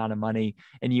crazy amount of money,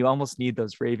 and you almost need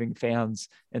those raving fans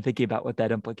and thinking about what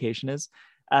that implication is.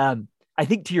 I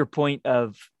think to your point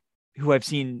of who I've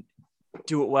seen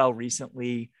do it well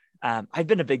recently, I've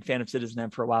been a big fan of Citizen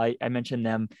M for a while. I mentioned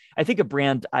them. I think a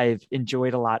brand I've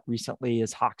enjoyed a lot recently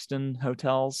is Hoxton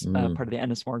Hotels, part of the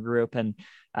Ennismore Group, and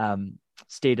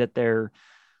stayed at their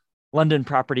London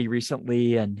property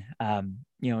recently, and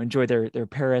enjoy their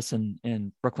Paris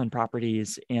and Brooklyn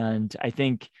properties. And I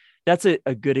think that's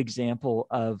a good example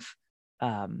of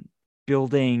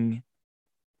building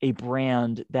a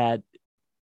brand that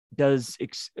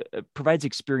provides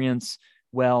experience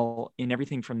well in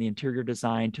everything from the interior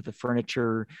design to the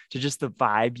furniture to just the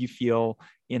vibe you feel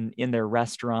in their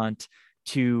restaurant,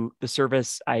 to the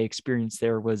service I experienced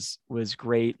there was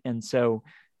great. And so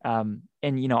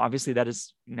obviously that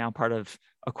is now part of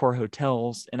Accor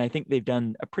Hotels. And I think they've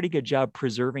done a pretty good job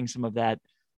preserving some of that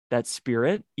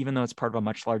spirit, even though it's part of a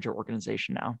much larger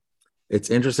organization now. It's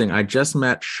interesting. I just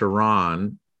met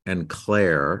Sharon and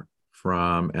Claire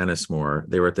from Ennismore.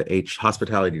 They were at the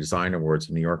Hospitality Design Awards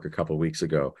in New York a couple of weeks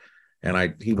ago.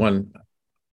 And he won,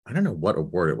 I don't know what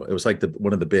award it was. It was like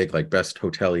one of the big, like, best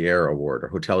hotelier award or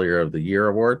hotelier of the year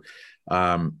award.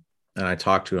 And I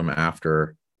talked to him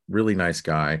after. Really nice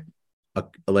guy.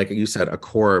 Like you said,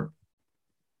 Accor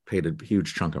paid a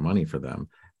huge chunk of money for them.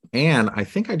 And I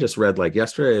think I just read, like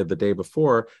yesterday or the day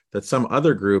before, that some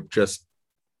other group just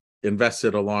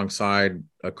invested alongside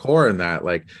Accor in that.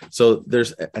 Like, so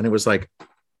and it was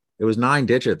 9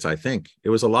 digits, I think. It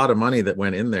was a lot of money that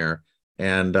went in there.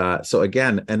 And so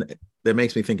again, and that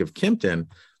makes me think of Kimpton,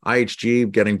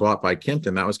 IHG getting bought by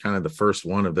Kimpton. That was kind of the first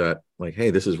one of that, like, hey,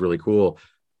 this is really cool.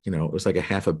 It was like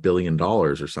 $500 million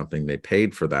or something they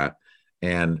paid for that.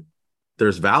 And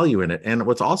there's value in it. And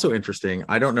what's also interesting,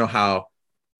 I don't know how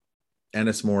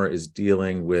Ennismore is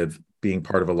dealing with being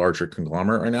part of a larger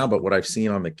conglomerate right now, but what I've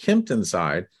seen on the Kimpton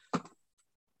side,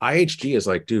 IHG is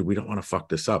like, dude, we don't want to fuck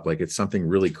this up. Like, it's something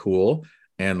really cool.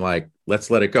 and like, let's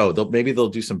let it go. Maybe they'll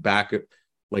do some back,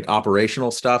 like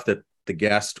operational stuff that the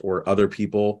guest or other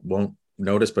people won't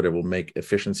notice, but it will make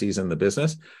efficiencies in the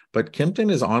business. But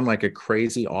Kimpton is on like a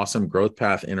crazy, awesome growth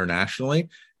path internationally.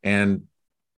 And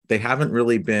they haven't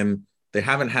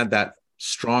had that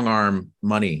strong arm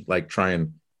money, like try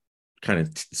and kind of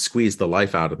squeeze the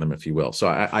life out of them, if you will. So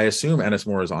I assume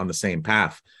Ennismore is on the same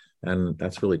path. And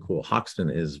that's really cool.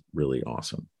 Hoxton is really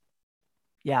awesome.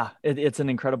 Yeah, it's an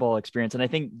incredible experience. And I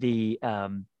think they're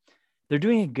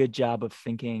doing a good job of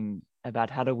thinking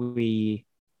about how do we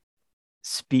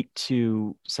speak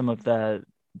to some of the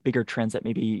bigger trends that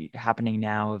may be happening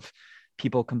now of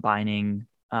people combining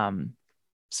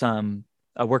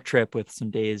a work trip with some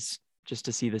days just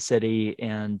to see the city.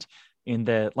 And in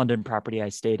the London property I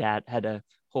stayed at had a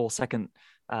whole second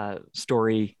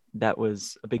story that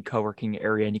was a big co-working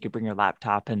area, and you could bring your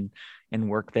laptop and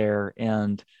work there.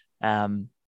 And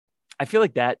I feel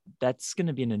like that's going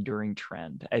to be an enduring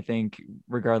trend. I think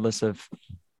regardless of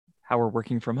how we're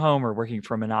working from home or working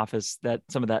from an office, that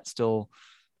some of that still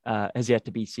has yet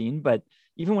to be seen. But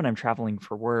even when I'm traveling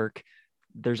for work,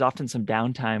 there's often some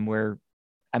downtime where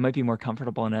I might be more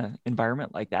comfortable in an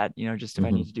environment like that, just if I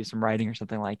need to do some writing or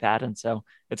something like that. And so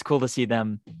it's cool to see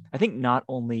them, I think, not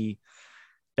only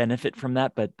benefit from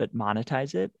that, but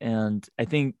monetize it. And I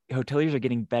think hoteliers are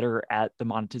getting better at the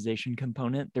monetization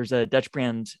component. There's a Dutch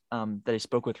brand that I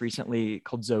spoke with recently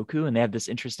called Zoku, and they have this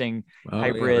interesting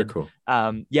hybrid. Cool.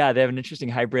 They have an interesting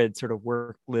hybrid sort of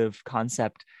work-live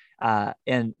concept.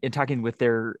 And in talking with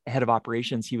their head of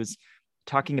operations, he was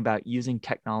talking about using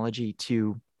technology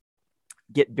to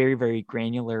get very, very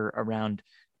granular around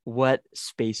what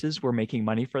spaces were making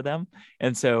money for them.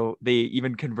 And so they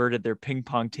even converted their ping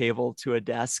pong table to a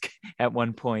desk at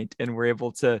one point and were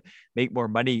able to make more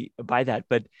money by that.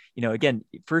 But, again,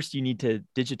 first you need to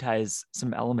digitize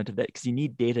some element of that, because you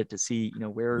need data to see,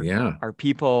 where are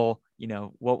people,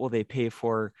 what will they pay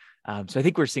for? So I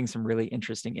think we're seeing some really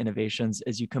interesting innovations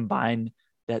as you combine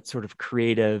that sort of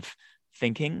creative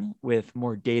thinking with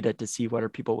more data to see what are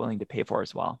people willing to pay for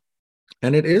as well.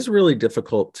 And it is really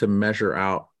difficult to measure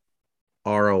out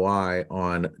ROI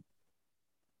on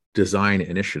design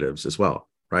initiatives as well,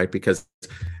 right? Because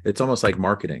it's almost like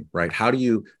marketing, right?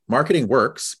 Marketing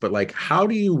works, but like, how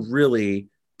do you really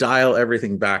dial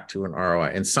everything back to an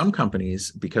ROI? And some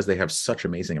companies, because they have such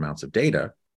amazing amounts of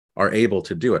data, are able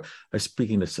to do it. I was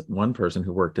speaking to one person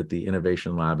who worked at the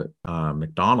innovation lab at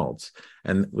McDonald's,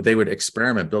 and they would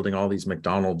experiment building all these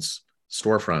McDonald's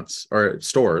storefronts or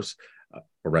stores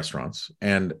or restaurants.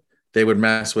 And they would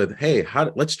mess with, hey,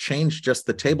 let's change just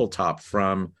the tabletop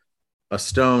from a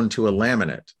stone to a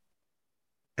laminate.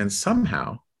 And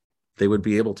somehow they would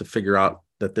be able to figure out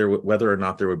that whether or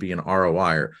not there would be an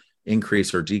ROI or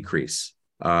increase or decrease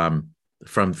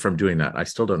from doing that. I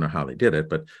still don't know how they did it,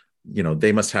 but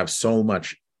they must have so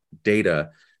much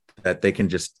data that they can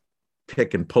just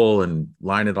pick and pull and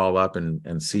line it all up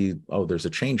and see, oh, there's a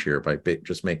change here by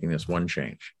just making this one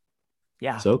change.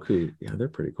 Yeah. Zoku, yeah, they're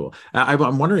pretty cool.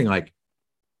 I'm wondering, like,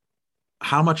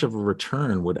 how much of a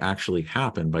return would actually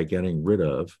happen by getting rid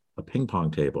of a ping pong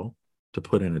table to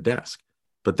put in a desk?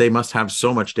 But they must have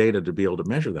so much data to be able to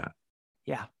measure that.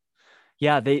 Yeah.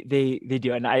 Yeah, they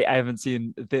do. And I haven't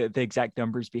seen the exact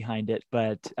numbers behind it,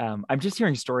 but I'm just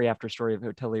hearing story after story of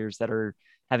hoteliers that are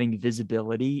having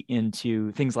visibility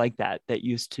into things like that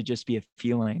used to just be a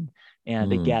feeling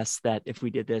and a guess that if we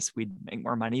did this, we'd make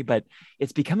more money. But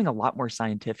it's becoming a lot more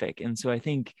scientific. And so I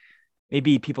think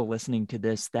maybe people listening to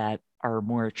this that are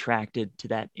more attracted to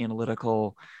that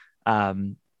analytical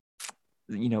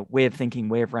way of thinking,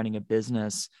 way of running a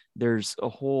business, there's a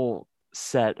whole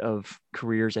set of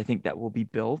careers I think that will be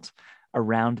built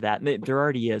around that. And there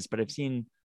already is, but I've seen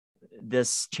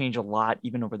this change a lot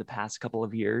even over the past couple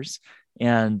of years.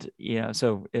 And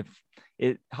so if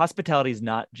hospitality is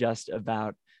not just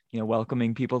about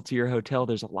welcoming people to your hotel,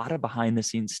 there's a lot of behind the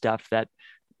scenes stuff that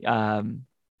I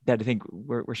think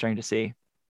we're starting to see.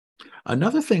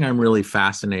 Another thing I'm really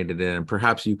fascinated in, and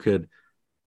perhaps you could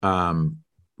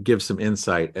give some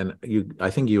insight, and I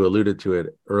think you alluded to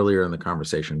it earlier in the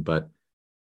conversation, but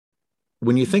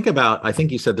when you think about, I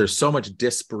think you said there's so much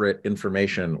disparate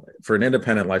information for an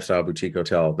independent lifestyle boutique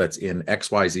hotel that's in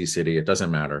XYZ city, it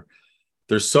doesn't matter.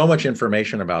 There's so much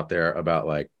information about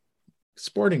like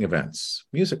sporting events,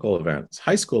 musical events,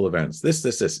 high school events,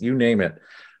 this, you name it,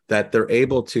 that they're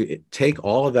able to take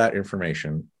all of that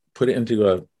information, put it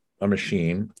into a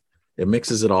machine, it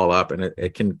mixes it all up, and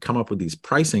it can come up with these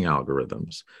pricing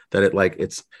algorithms that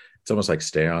it's almost like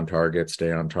stay on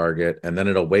target, and then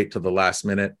it'll wait till the last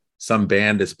minute. Some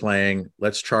band is playing,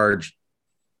 let's charge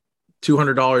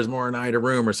 $200 more a night a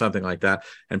room or something like that,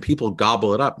 and people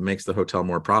gobble it up, and makes the hotel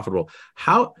more profitable.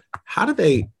 How do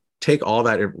they take all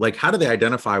that? Like, how do they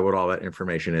identify what all that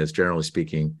information is, generally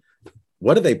speaking?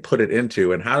 What do they put it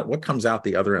into, and what comes out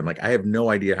the other end? Like, I have no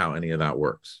idea how any of that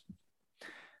works.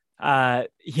 Yeah,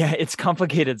 it's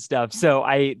complicated stuff. So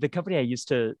the company I used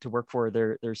to work for,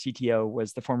 their CTO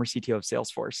was the former CTO of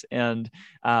Salesforce, and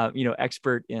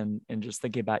expert in just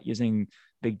thinking about using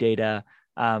big data.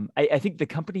 I think the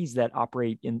companies that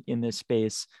operate in this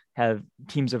space have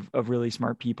teams of really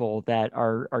smart people that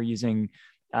are using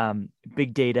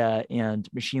big data and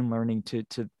machine learning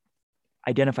to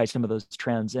identify some of those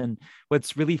trends. And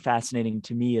what's really fascinating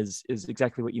to me is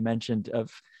exactly what you mentioned,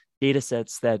 of data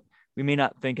sets that we may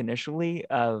not think initially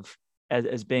of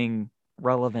as being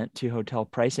relevant to hotel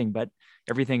pricing, but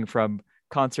everything from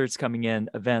concerts coming in,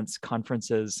 events,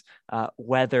 conferences,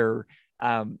 weather.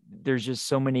 There's just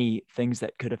so many things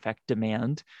that could affect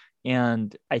demand.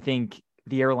 And I think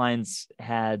the airlines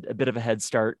had a bit of a head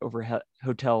start over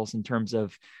hotels in terms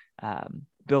of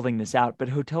building this out, but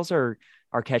hotels are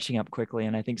catching up quickly.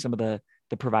 And I think some of the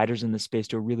providers in this space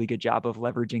do a really good job of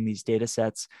leveraging these data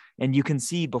sets. And you can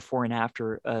see before and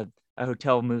after a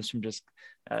hotel moves from just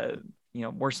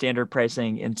more standard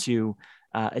pricing into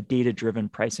a data-driven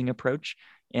pricing approach.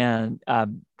 And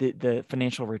the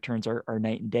financial returns are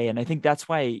night and day. And I think that's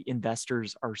why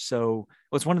investors are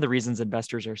it's one of the reasons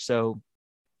investors are so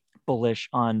bullish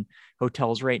on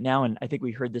hotels right now. And I think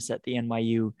we heard this at the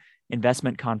NYU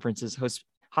investment conferences.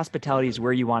 Hospitality is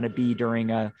where you want to be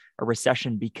during a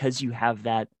recession, because you have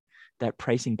that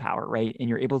pricing power, right? And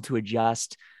you're able to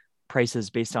adjust prices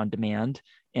based on demand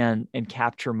and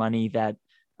capture money that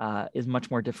is much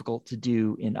more difficult to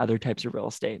do in other types of real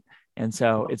estate. And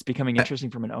so it's becoming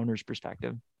interesting from an owner's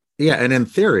perspective. Yeah. And in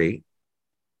theory,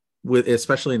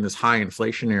 especially in this high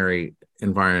inflationary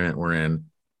environment we're in,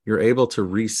 you're able to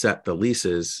reset the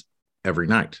leases every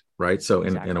night, right? So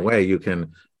in a way, you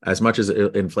can, as much as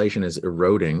inflation is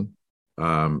eroding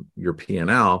your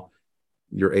P&L,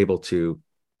 you're able to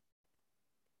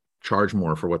charge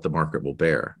more for what the market will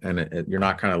bear. And you're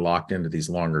not kind of locked into these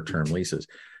longer term leases.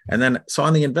 And then, so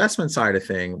on the investment side of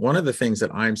thing, one of the things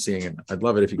that I'm seeing, and I'd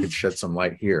love it if you could shed some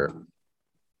light here,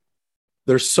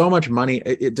 there's so much money,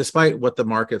 despite what the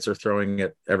markets are throwing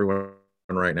at everyone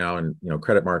right now, and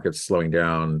credit markets slowing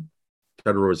down,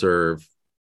 Federal Reserve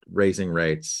raising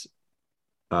rates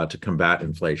to combat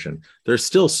inflation. There's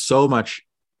still so much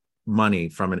money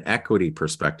from an equity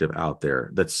perspective out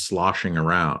there that's sloshing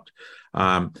around.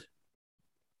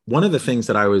 One of the things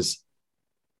that I was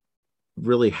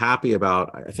really happy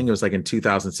about, I think it was like in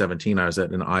 2017, I was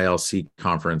at an ILC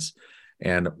conference,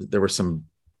 and there were some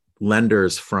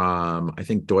lenders from, I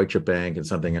think, Deutsche Bank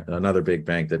and another big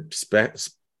bank that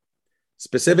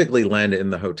specifically lend in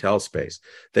the hotel space.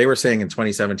 They were saying in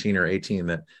 2017 or 18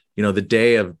 that,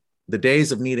 the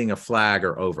days of needing a flag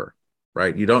are over,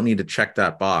 right? You don't need to check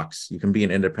that box. You can be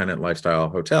an independent lifestyle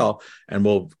hotel, and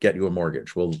we'll get you a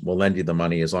mortgage. We'll lend you the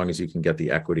money as long as you can get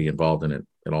the equity involved in it.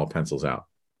 It all pencils out.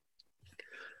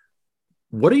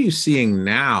 What are you seeing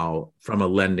now from a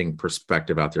lending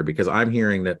perspective out there? Because I'm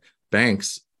hearing that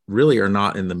banks really are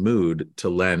not in the mood to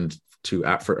lend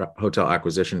for hotel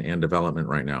acquisition and development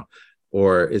right now.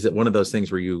 Or is it one of those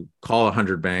things where you call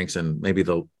 100 banks and maybe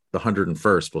the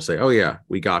 101st will say, oh yeah,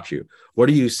 we got you? What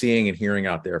are you seeing and hearing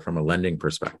out there from a lending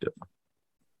perspective?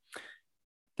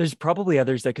 There's probably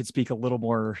others that could speak a little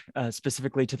more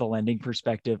specifically to the lending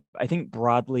perspective. I think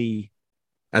broadly,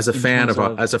 as a fan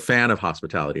of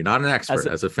hospitality, not an expert,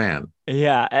 as a fan.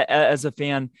 Yeah, as a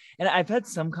fan. And I've had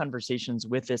some conversations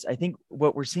with this. I think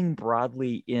what we're seeing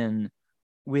broadly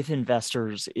with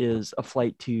investors is a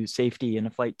flight to safety and a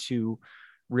flight to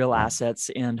real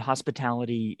assets, and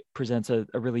hospitality presents a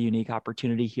really unique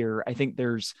opportunity here. I think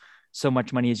there's so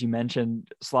much money, as you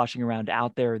mentioned, sloshing around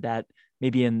out there that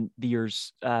maybe in the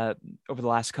years over the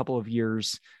last couple of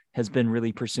years has been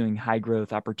really pursuing high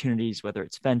growth opportunities, whether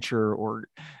it's venture or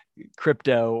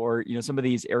crypto or some of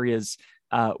these areas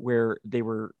where they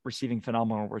were receiving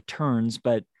phenomenal returns.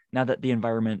 But now that the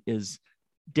environment is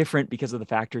different because of the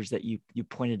factors that you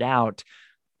pointed out,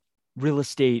 real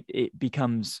estate, it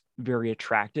becomes very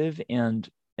attractive, and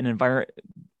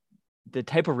the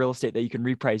type of real estate that you can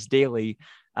reprice daily,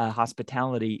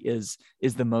 hospitality is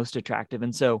the most attractive.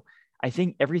 And so I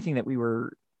think everything that we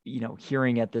were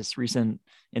hearing at this recent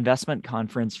investment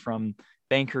conference from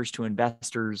bankers to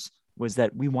investors was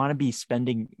that we want to be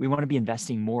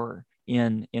investing more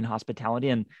in hospitality.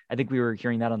 And I think we were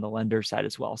hearing that on the lender side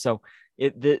as well. So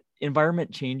the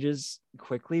environment changes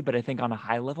quickly, but I think on a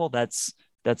high level, that's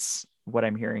what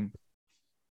I'm hearing.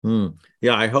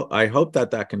 Yeah, I hope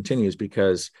that continues,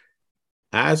 because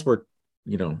as we're,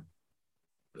 you know,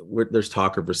 there's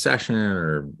talk of recession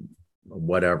or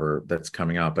whatever that's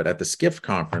coming out. But at the Skift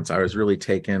conference, I was really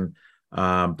taken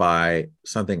by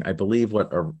something. I believe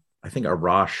I think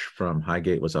Arash from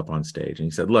Highgate was up on stage, and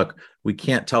he said, "Look, we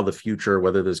can't tell the future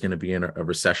whether there's going to be a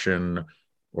recession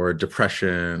or a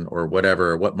depression or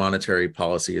whatever, what monetary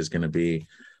policy is going to be.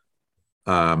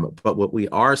 But what we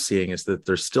are seeing is that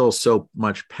there's still so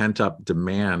much pent up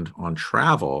demand on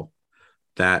travel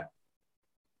that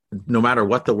no matter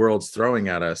what the world's throwing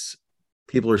at us,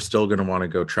 people are still going to want to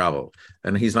go travel."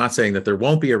 And he's not saying that there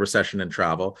won't be a recession in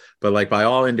travel, but like by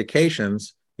all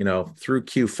indications, you know, through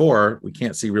Q4, we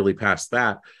can't see really past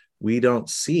that. We don't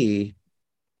see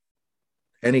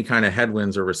any kind of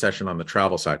headwinds or recession on the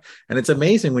travel side. And it's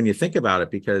amazing when you think about it,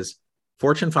 because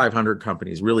Fortune 500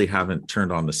 companies really haven't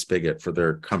turned on the spigot for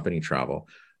their company travel.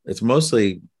 It's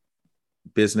mostly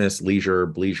business, leisure,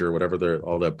 bleisure, whatever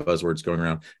all the buzzwords going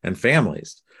around, and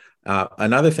families.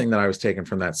 Another thing that I was taken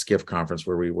from that Skift conference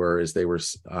where we were is they were,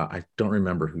 I don't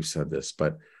remember who said this,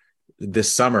 but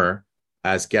this summer,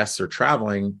 as guests are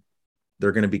traveling,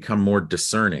 they're going to become more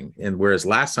discerning. And whereas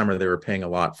last summer they were paying a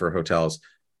lot for hotels,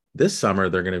 this summer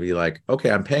they're going to be like, okay,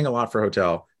 I'm paying a lot for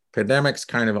hotel. Pandemic's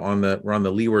kind of we're on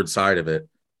the leeward side of it.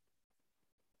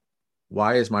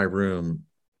 Why is my room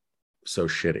so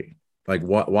shitty? Like,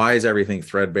 why is everything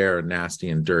threadbare and nasty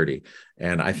and dirty?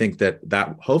 And I think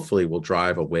that hopefully will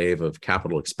drive a wave of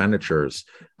capital expenditures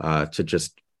to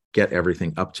just get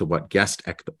everything up to what guest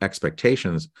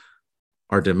expectations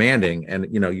are demanding. And,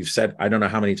 you know, you've said, I don't know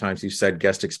how many times you've said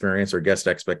guest experience or guest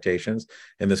expectations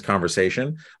in this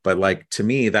conversation, but like, to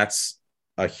me, that's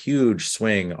a huge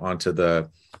swing onto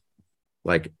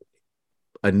like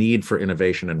a need for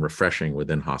innovation and refreshing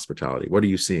within hospitality. What are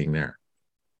you seeing there?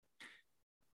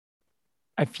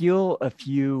 I feel a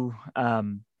few,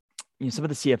 some of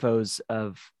the CFOs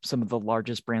of some of the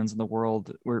largest brands in the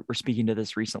world were speaking to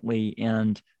this recently,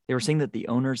 and they were saying that the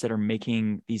owners that are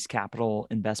making these capital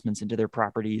investments into their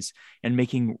properties and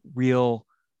making real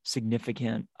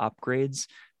significant upgrades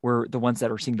were the ones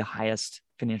that are seeing the highest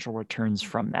financial returns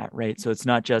from that, right? So it's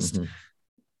not just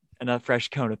a fresh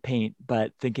coat of paint,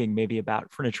 but thinking maybe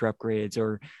about furniture upgrades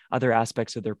or other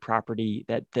aspects of their property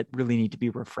that really need to be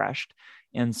refreshed.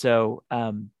 And so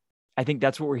I think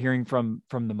that's what we're hearing from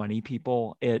the money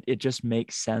people. It just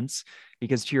makes sense,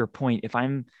 because to your point, if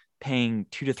I'm paying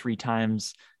 2 to 3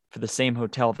 times for the same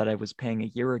hotel that I was paying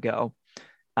a year ago,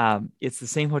 it's the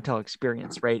same hotel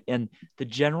experience, right? And the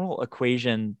general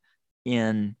equation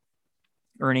in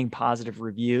earning positive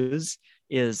reviews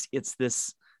is it's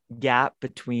this gap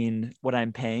between what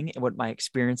I'm paying and what my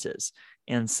experience is.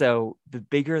 And so the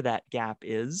bigger that gap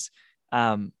is,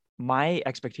 my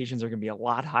expectations are going to be a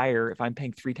lot higher if I'm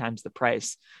paying 3 times the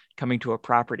price coming to a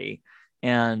property.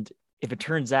 And if it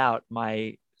turns out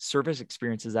my service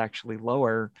experience is actually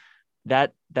lower,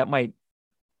 that might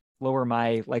lower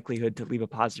my likelihood to leave a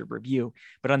positive review.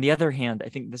 But on the other hand, I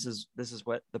think this is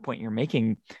what the point you're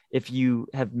making. If you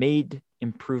have made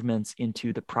improvements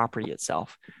into the property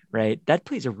itself, right, that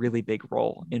plays a really big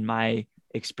role in my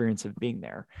experience of being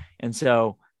there. And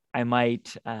so I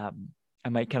might kind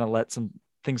of let some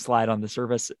things slide on the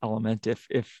service element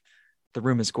if the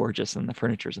room is gorgeous and the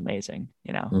furniture is amazing,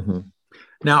 you know. Mm-hmm.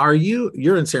 Now,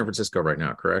 you're in San Francisco right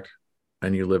now, correct?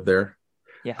 And you live there?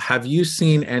 Yes. Have you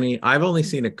seen I've only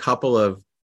seen a couple of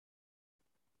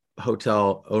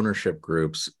hotel ownership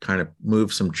groups kind of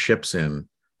move some chips in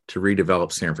to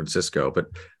redevelop San Francisco.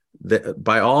 But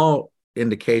by all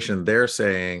indication, they're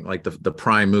saying like the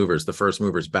prime movers, the first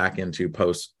movers back into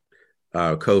post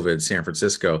COVID San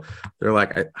Francisco, they're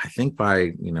like, I think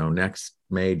by, next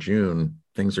May, June,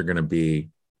 things are going to be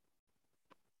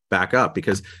back up,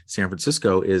 because San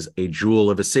Francisco is a jewel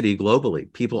of a city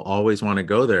globally. People always want to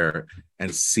go there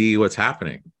and see what's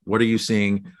happening. What are you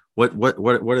seeing? What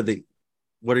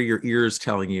are your ears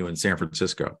telling you in San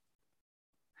Francisco?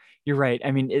 You're right.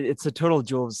 I mean, it's a total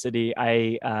jewel of a city.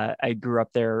 I grew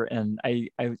up there, and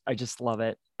I just love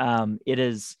it. It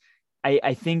is.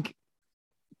 I think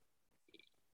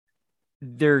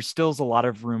there still is a lot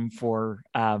of room for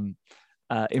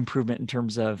improvement in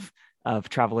terms of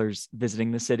travelers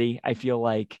visiting the city. I feel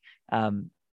like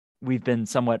we've been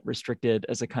somewhat restricted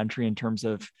as a country in terms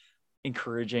of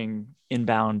encouraging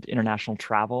inbound international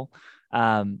travel.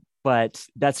 But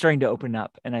that's starting to open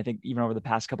up. And I think even over the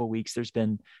past couple of weeks, there's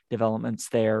been developments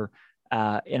there.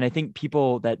 And I think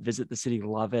people that visit the city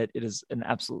love it. It is an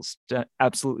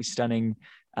absolutely stunning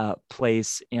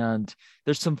place. And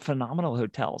there's some phenomenal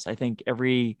hotels. I think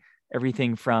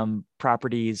everything from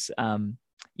properties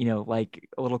like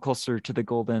a little closer to the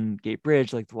Golden Gate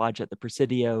Bridge, like the Lodge at the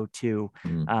Presidio, to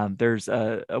there's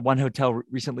a one hotel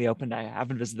recently opened. I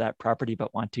haven't visited that property,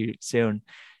 but want to soon.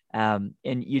 And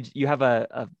you have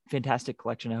a fantastic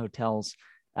collection of hotels.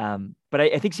 But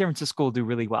I think San Francisco will do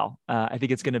really well. I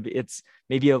think it's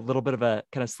maybe a little bit of a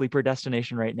kind of sleeper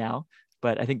destination right now,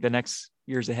 but I think the next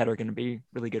years ahead are going to be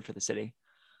really good for the city.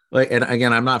 And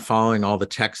again, I'm not following all the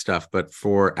tech stuff, but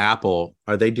for Apple,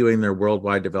 are they doing their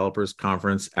Worldwide Developers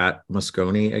Conference at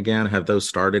Moscone again? Have those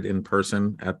started in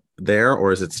person at there,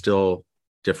 or is it still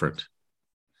different?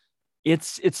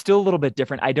 It's still a little bit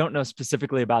different. I don't know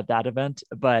specifically about that event,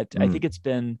 but I think it's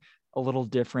been a little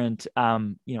different,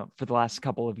 for the last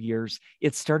couple of years.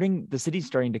 The city's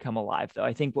starting to come alive, though.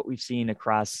 I think what we've seen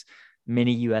across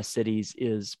many US cities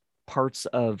is parts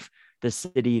of the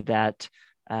city that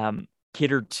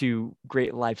cater to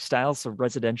great lifestyles. So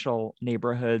residential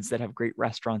neighborhoods that have great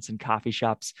restaurants and coffee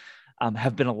shops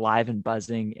have been alive and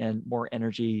buzzing and more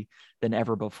energy than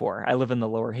ever before. I live in the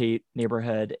Lower Haight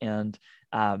neighborhood, and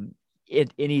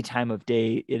at any time of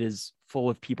day, it is full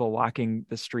of people walking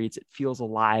the streets. It feels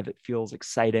alive. It feels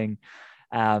exciting.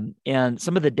 And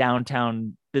some of the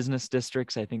downtown business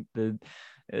districts, I think the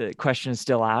question is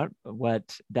still out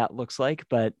what that looks like.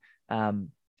 But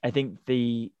I think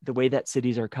the way that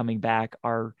cities are coming back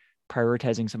are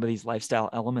prioritizing some of these lifestyle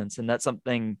elements. And that's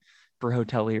something for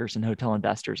hoteliers and hotel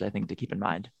investors, I think, to keep in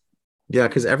mind. Yeah,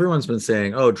 because everyone's been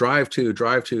saying, oh, drive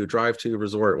to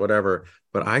resort, whatever.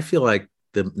 But I feel like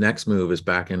the next move is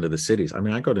back into the cities. I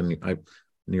mean, I go to New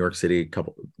York City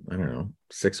I don't know,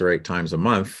 6 or 8 times a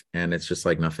month, and it's just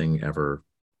like nothing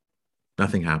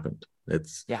happened.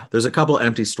 There's a couple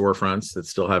empty storefronts that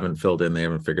still haven't filled in. They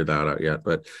haven't figured that out yet.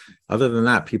 But other than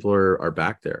that, people are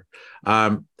back there.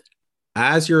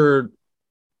 As you're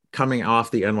coming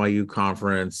off the NYU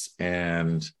conference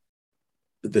and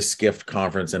the Skift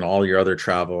conference and all your other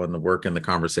travel and the work and the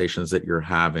conversations that you're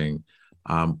having,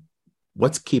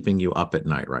 what's keeping you up at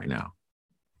night right now?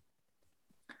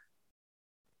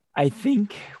 I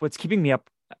think what's keeping me up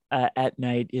at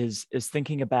night is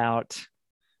thinking about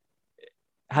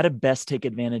how to best take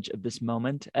advantage of this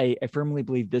moment. I firmly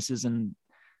believe this is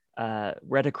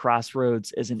we're at a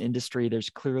crossroads as an industry. There's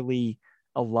clearly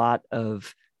a lot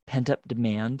of pent-up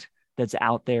demand that's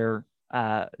out there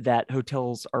that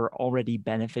hotels are already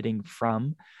benefiting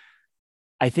from.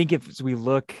 I think as we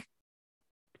look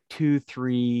 2,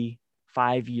 3,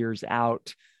 5 years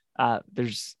out,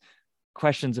 there's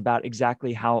questions about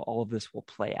exactly how all of this will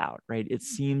play out, right? It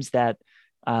seems that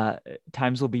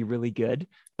times will be really good,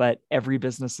 but every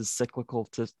business is cyclical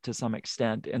to some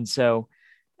extent. And so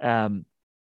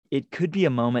it could be a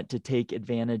moment to take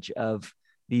advantage of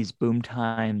these boom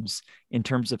times in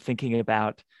terms of thinking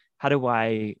about, how do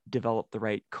I develop the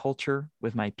right culture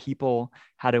with my people?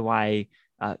 How do I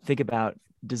think about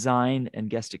design and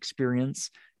guest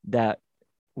experience that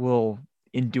will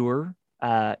endure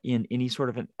in any sort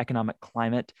of an economic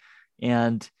climate?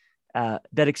 And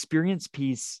that experience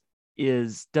piece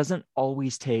doesn't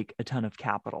always take a ton of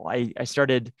capital. I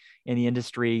started in the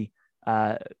industry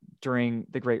during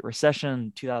the Great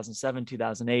Recession, 2007,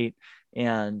 2008,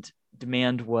 and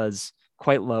demand was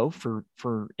quite low for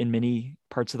in many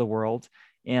parts of the world.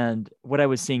 And what I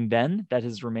was seeing then that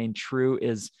has remained true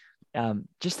is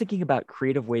just thinking about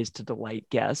creative ways to delight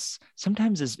guests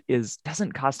sometimes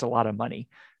doesn't cost a lot of money.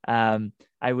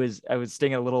 I was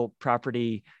staying at a little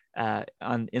property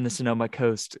in the Sonoma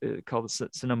Coast called the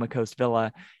Sonoma Coast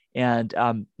Villa, and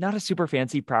not a super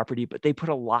fancy property, but they put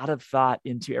a lot of thought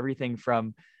into everything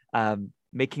from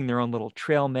making their own little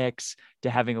trail mix to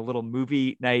having a little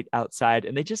movie night outside.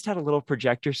 And they just had a little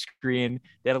projector screen.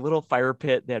 They had a little fire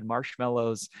pit. They had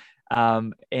marshmallows.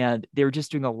 And they were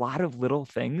just doing a lot of little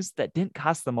things that didn't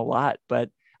cost them a lot, but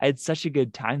I had such a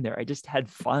good time there. I just had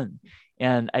fun.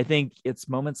 And I think it's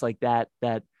moments like that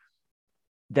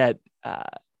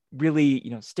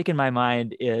really, stick in my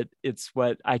mind. It's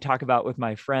what I talk about with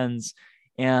my friends.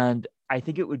 And I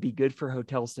think it would be good for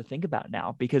hotels to think about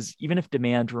now, because even if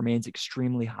demand remains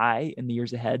extremely high in the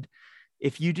years ahead,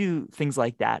 if you do things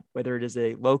like that, whether it is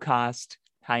a low cost,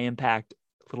 high impact,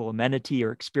 little amenity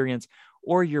or experience,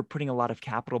 or you're putting a lot of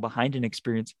capital behind an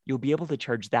experience, you'll be able to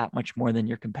charge that much more than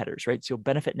your competitors, right? So you'll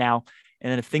benefit now. And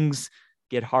then if things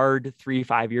get hard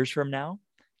 3-5 years from now,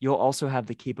 you'll also have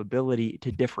the capability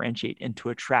to differentiate and to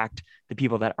attract the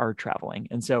people that are traveling.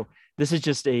 And so this is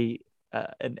just an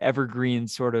evergreen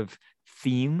sort of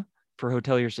theme for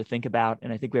hoteliers to think about.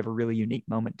 And I think we have a really unique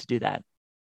moment to do that.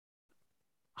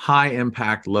 High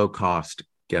impact, low cost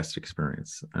guest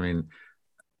experience. I mean,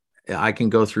 I can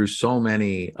go through so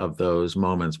many of those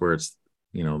moments where it's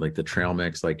like the trail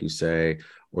mix, like you say,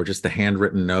 or just the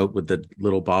handwritten note with the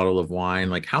little bottle of wine.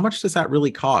 Like, how much does that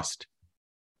really cost?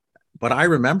 But I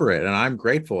remember it, and I'm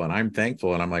grateful and I'm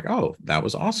thankful. And I'm like, oh, that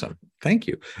was awesome. Thank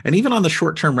you. And even on the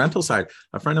short-term rental side,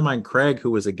 a friend of mine, Craig, who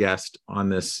was a guest on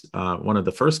this, one of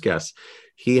the first guests,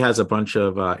 he has a bunch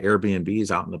of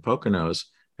Airbnbs out in the Poconos.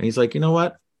 And he's like, you know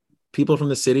what? People from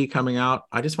the city coming out,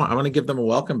 I want to give them a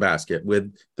welcome basket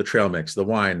with the trail mix, the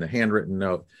wine, the handwritten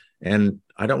note. And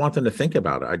I don't want them to think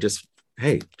about it.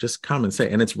 Hey, just come and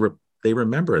say, and they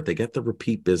remember it. They get the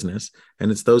repeat business.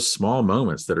 And it's those small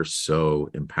moments that are so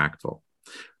impactful.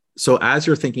 So as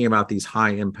you're thinking about these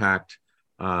high impact,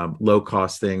 low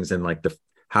cost things, and like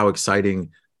how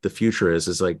exciting the future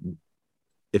is like,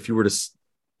 if you were to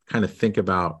kind of think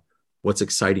about what's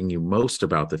exciting you most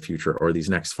about the future or these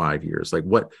next 5 years, like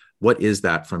what is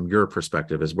that from your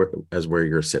perspective as where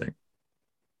you're sitting?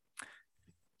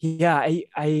 Yeah,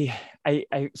 I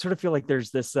sort of feel like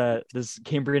there's this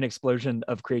Cambrian explosion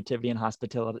of creativity and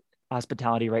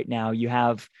hospitality right now. You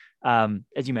have,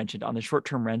 as you mentioned, on the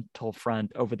short-term rental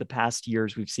front, over the past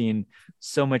years, we've seen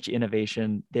so much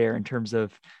innovation there in terms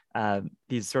of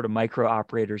these sort of micro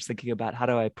operators thinking about how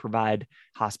do I provide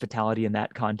hospitality in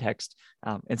that context.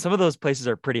 And some of those places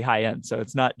are pretty high end, so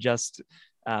it's not just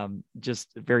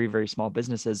very, very small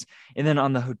businesses. And then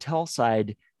on the hotel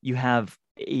side, you have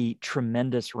a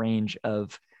tremendous range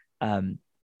of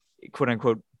quote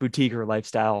unquote boutique or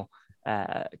lifestyle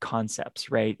concepts,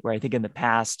 right? Where I think in the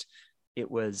past it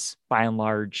was by and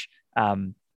large, a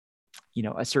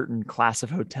certain class of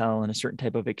hotel and a certain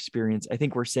type of experience. I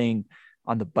think we're seeing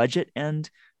on the budget end,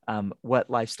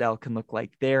 what lifestyle can look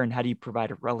like there, and how do you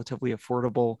provide a relatively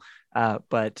affordable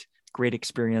but great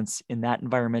experience in that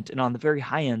environment. And on the very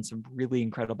high end, some really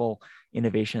incredible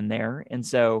innovation there. And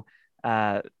so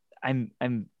I'm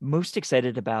most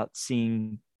excited about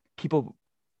seeing people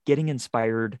getting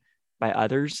inspired by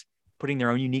others, putting their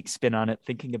own unique spin on it,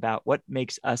 thinking about what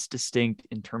makes us distinct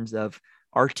in terms of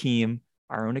our team,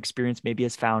 our own experience, maybe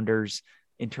as founders,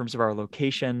 in terms of our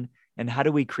location, and how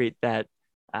do we create that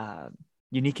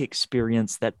unique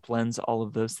experience that blends all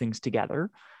of those things together.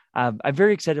 I'm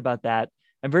very excited about that.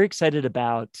 I'm very excited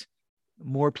about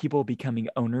more people becoming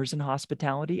owners in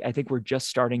hospitality. I think we're just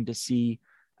starting to see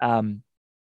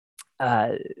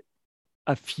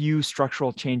a few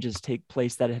structural changes take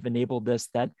place that have enabled this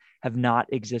that have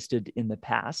not existed in the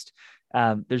past.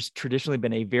 There's traditionally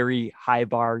been a very high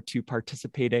bar to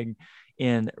participating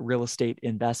in real estate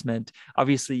investment.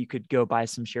 Obviously, you could go buy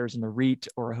some shares in a REIT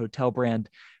or a hotel brand,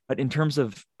 but in terms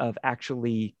of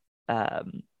actually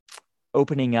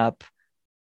opening up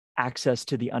access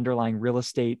to the underlying real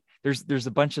estate, there's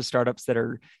a bunch of startups that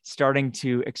are starting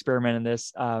to experiment in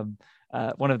this.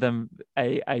 One of them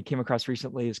I came across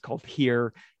recently is called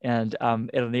Here, and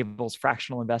it enables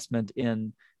fractional investment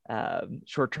in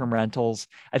short-term rentals.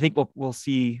 I think we'll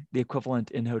see the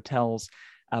equivalent in hotels.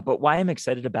 But why I'm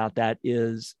excited about that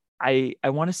is I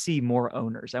want to see more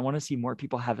owners. I want to see more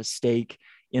people have a stake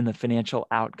in the financial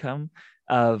outcome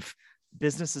of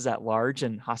businesses at large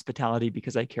and hospitality,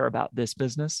 because I care about this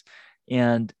business.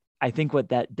 And I think what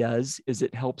that does is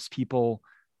it helps people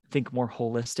think more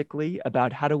holistically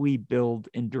about how do we build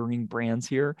enduring brands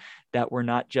here, that we're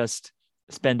not just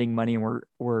spending money and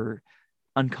we're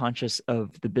unconscious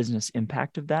of the business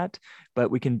impact of that,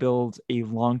 but we can build a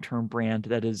long-term brand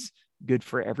that is good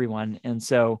for everyone. And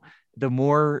so the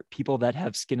more people that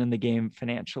have skin in the game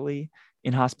financially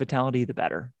in hospitality, the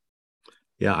better.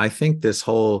 Yeah, I think this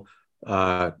whole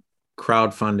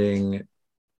crowdfunding,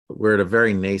 we're at a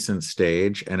very nascent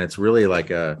stage, and it's really like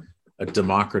a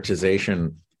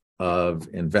democratization of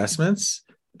investments.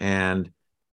 And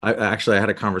I had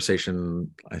a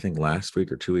conversation, I think last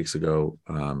week or 2 weeks ago,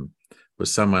 with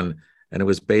someone, and it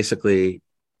was basically,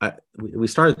 we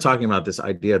started talking about this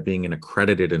idea of being an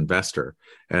accredited investor.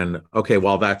 And okay,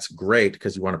 well, that's great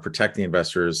because you want to protect the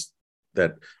investors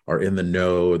that are in the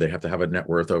know. They have to have a net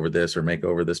worth over this or make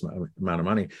over this amount of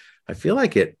money. I feel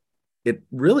like it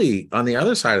really, on the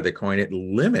other side of the coin, it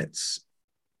limits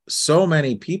so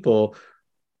many people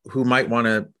who might want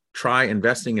to try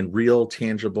investing in real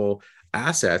tangible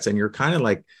assets, and you're kind of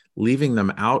like leaving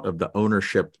them out of the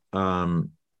ownership,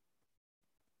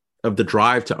 of the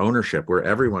drive to ownership, where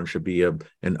everyone should be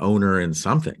an owner in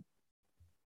something.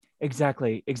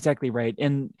 Exactly right.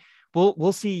 And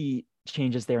we'll see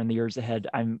changes there in the years ahead.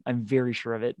 I'm very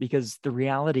sure of it, because the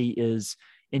reality is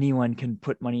anyone can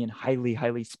put money in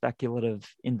highly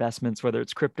speculative investments, whether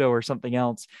it's crypto or something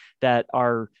else, that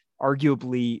are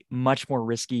arguably much more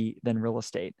risky than real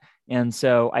estate. And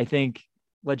so I think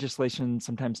legislation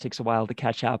sometimes takes a while to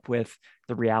catch up with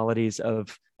the realities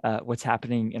of what's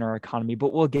happening in our economy,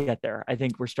 but we'll get there. I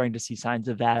think we're starting to see signs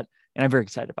of that, and I'm very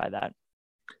excited by that.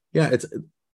 Yeah, it's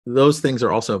those things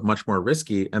are also much more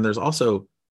risky, and there's also,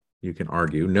 you can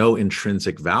argue, no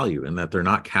intrinsic value in that they're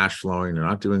not cash flowing, they're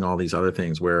not doing all these other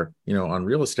things where, on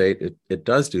real estate, it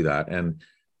does do that. And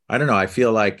I don't know, I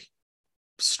feel like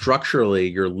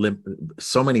structurally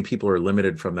so many people are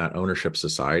limited from that ownership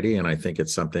society. And I think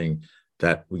it's something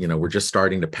that, we're just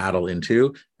starting to paddle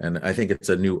into. And I think it's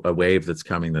a wave that's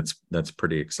coming. That's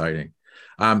pretty exciting.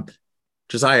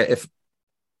 Josiah, if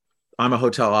I'm a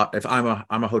hotel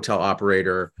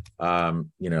operator,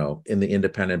 in the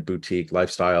independent boutique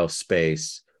lifestyle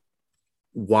space,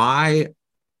 why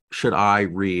should I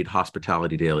read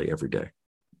Hospitality Daily every day?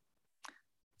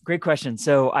 Great question.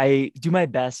 So I do my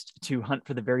best to hunt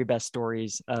for the very best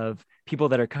stories of people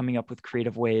that are coming up with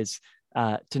creative ways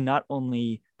to not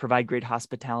only provide great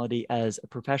hospitality as a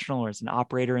professional or as an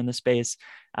operator in the space,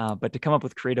 but to come up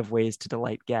with creative ways to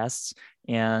delight guests.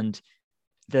 And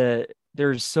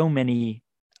there's so many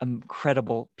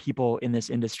incredible people in this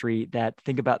industry that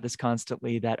think about this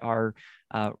constantly, that are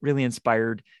really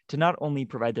inspired to not only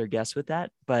provide their guests with that,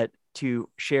 but to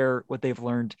share what they've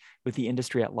learned with the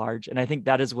industry at large. And I think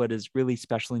that is what is really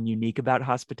special and unique about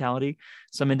hospitality.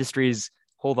 Some industries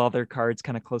hold all their cards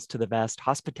kind of close to the vest.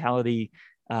 Hospitality,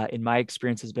 in my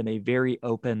experience, has been a very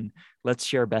open, let's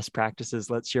share best practices,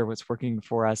 let's share what's working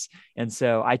for us. And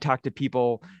so I talk to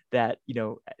people that,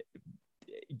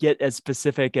 get as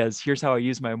specific as, here's how I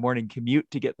use my morning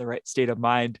commute to get the right state of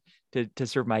mind to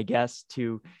serve my guests,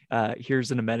 to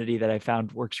here's an amenity that I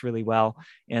found works really well.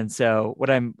 And so what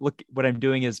I'm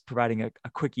doing is providing a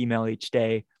quick email each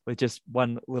day with just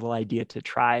one little idea to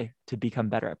try to become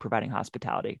better at providing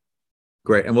hospitality.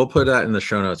 Great. And we'll put that in the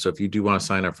show notes. So if you do want to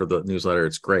sign up for the newsletter,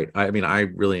 it's great. I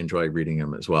really enjoy reading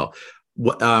them as well.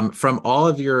 From all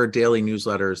of your daily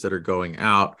newsletters that are going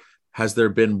out, has there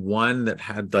been one that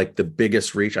had like the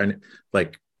biggest reach?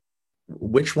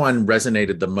 Which one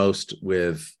resonated the most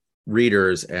with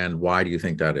readers, and why do you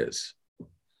think that is?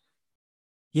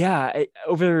 Yeah,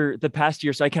 over the past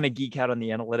year, so I kind of geek out on the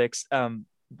analytics.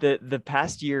 The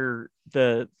past year,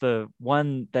 the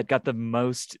one that got the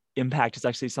most impact is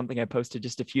actually something I posted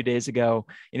just a few days ago,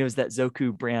 and it was that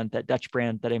Zoku brand, that Dutch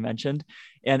brand that I mentioned.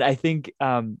 And I think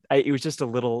it was just a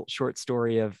little short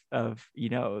story of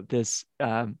this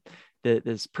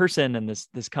this person and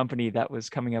this company that was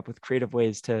coming up with creative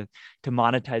ways to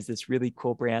monetize this really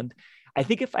cool brand. I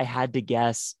think if I had to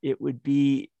guess, it would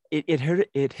be it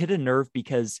hit a nerve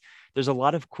because there's a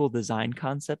lot of cool design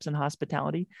concepts in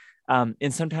hospitality.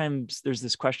 And sometimes there's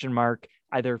this question mark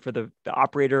either for the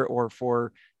operator or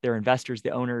for their investors,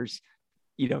 the owners,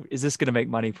 is this going to make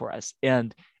money for us?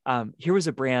 And here was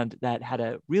a brand that had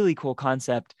a really cool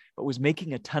concept, but was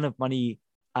making a ton of money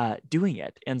doing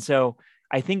it. And so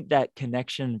I think that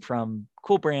connection from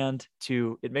cool brand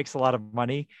to it makes a lot of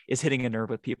money is hitting a nerve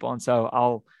with people. And so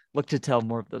I'll look to tell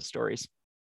more of those stories.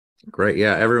 Great.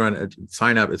 Yeah. Everyone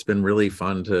sign up. It's been really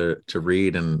fun to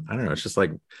read. And I don't know, it's just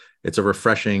like, it's a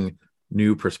refreshing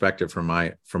new perspective from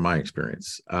my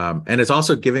experience. And it's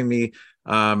also giving me,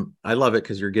 I love it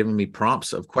because you're giving me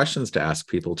prompts of questions to ask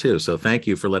people too. So thank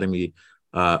you for letting me,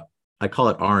 I call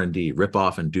it R&D, rip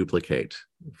off and duplicate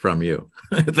from you.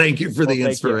 Thank you for the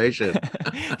inspiration.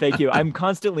 Thank you. I'm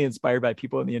constantly inspired by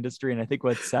people in the industry. And I think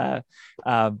what's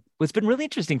been really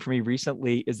interesting for me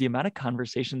recently is the amount of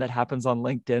conversation that happens on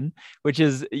LinkedIn, which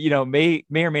is, may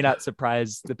or may not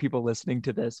surprise the people listening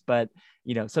to this, but,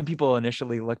 some people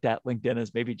initially looked at LinkedIn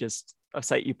as maybe just a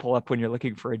site you pull up when you're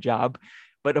looking for a job.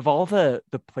 But of all the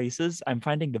places, I'm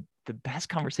finding the best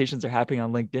conversations are happening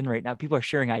on LinkedIn right now. People are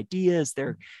sharing ideas.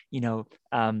 They're,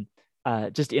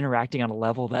 just interacting on a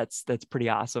level that's pretty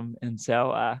awesome. And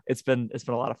so it's been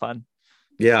a lot of fun.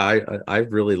 Yeah,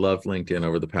 I've really loved LinkedIn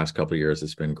over the past couple of years.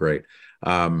 It's been great.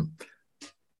 I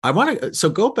want to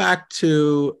go back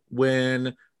to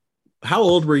how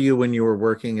old were you when you were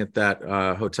working at that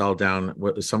hotel down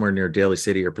somewhere near Daly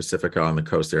City or Pacifica on the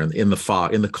coast there in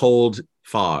the cold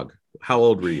fog? How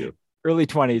old were you? Early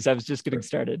 20s. I was just getting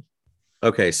started.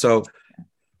 Okay. So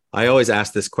I always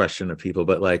ask this question of people,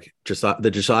 but like the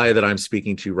Josiah that I'm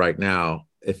speaking to right now,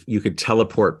 if you could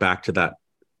teleport back to that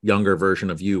younger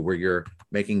version of you where you're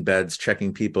making beds,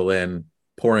 checking people in,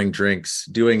 pouring drinks,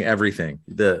 doing everything,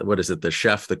 the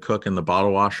chef, the cook, and the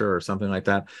bottle washer or something like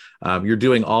that. You're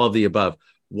doing all of the above.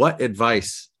 What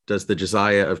advice does the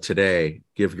Josiah of today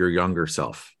give your younger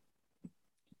self?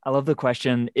 I love the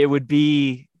question. It would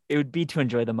be to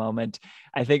enjoy the moment.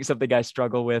 I think something I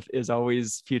struggle with is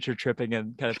always future tripping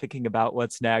and kind of thinking about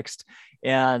what's next.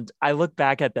 And I look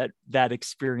back at that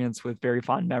experience with very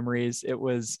fond memories. It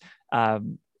was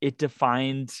it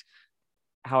defined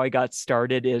how I got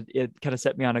started. It kind of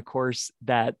set me on a course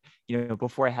that,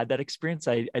 before I had that experience,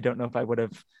 I don't know if I would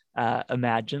have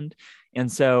imagined.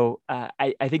 And so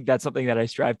I think that's something that I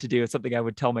strive to do. It's something I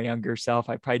would tell my younger self.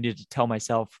 I probably need to tell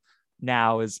myself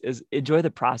now is enjoy the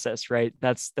process, right?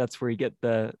 That's where you get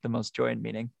the most joy and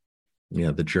meaning.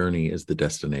 Yeah. The journey is the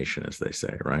destination, as they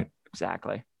say, right?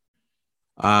 Exactly.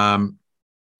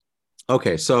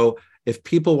 Okay. So if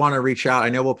people want to reach out, I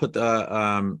know we'll put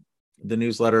the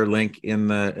newsletter link in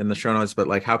the show notes, but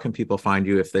like, how can people find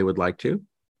you if they would like to?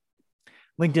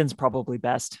 LinkedIn's probably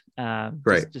best.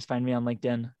 Great. Just find me on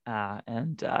LinkedIn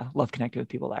and love connecting with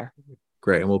people there.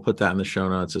 Great. And we'll put that in the show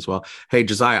notes as well. Hey,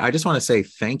 Josiah, I just want to say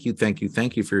thank you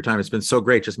for your time. It's been so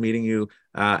great just meeting you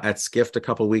at Skift a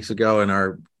couple of weeks ago and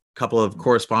our couple of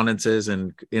correspondences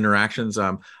and interactions.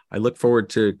 I look forward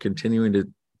to continuing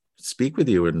to speak with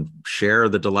you and share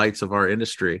the delights of our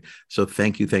industry. So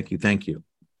thank you.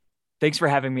 Thanks for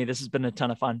having me. This has been a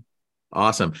ton of fun.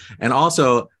 Awesome. And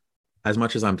also, as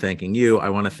much as I'm thanking you, I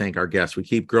want to thank our guests. We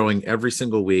keep growing every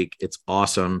single week. It's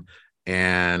awesome.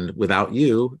 And without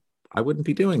you, I wouldn't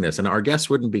be doing this and our guests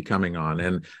wouldn't be coming on.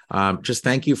 And just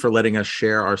thank you for letting us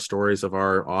share our stories of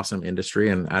our awesome industry.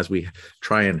 And as we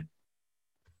try and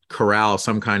corral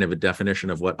some kind of a definition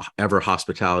of whatever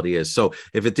hospitality is. So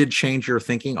if it did change your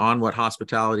thinking on what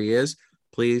hospitality is,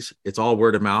 please, it's all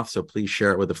word of mouth. So please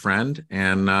share it with a friend.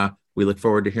 And we look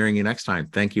forward to hearing you next time.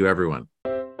 Thank you, everyone.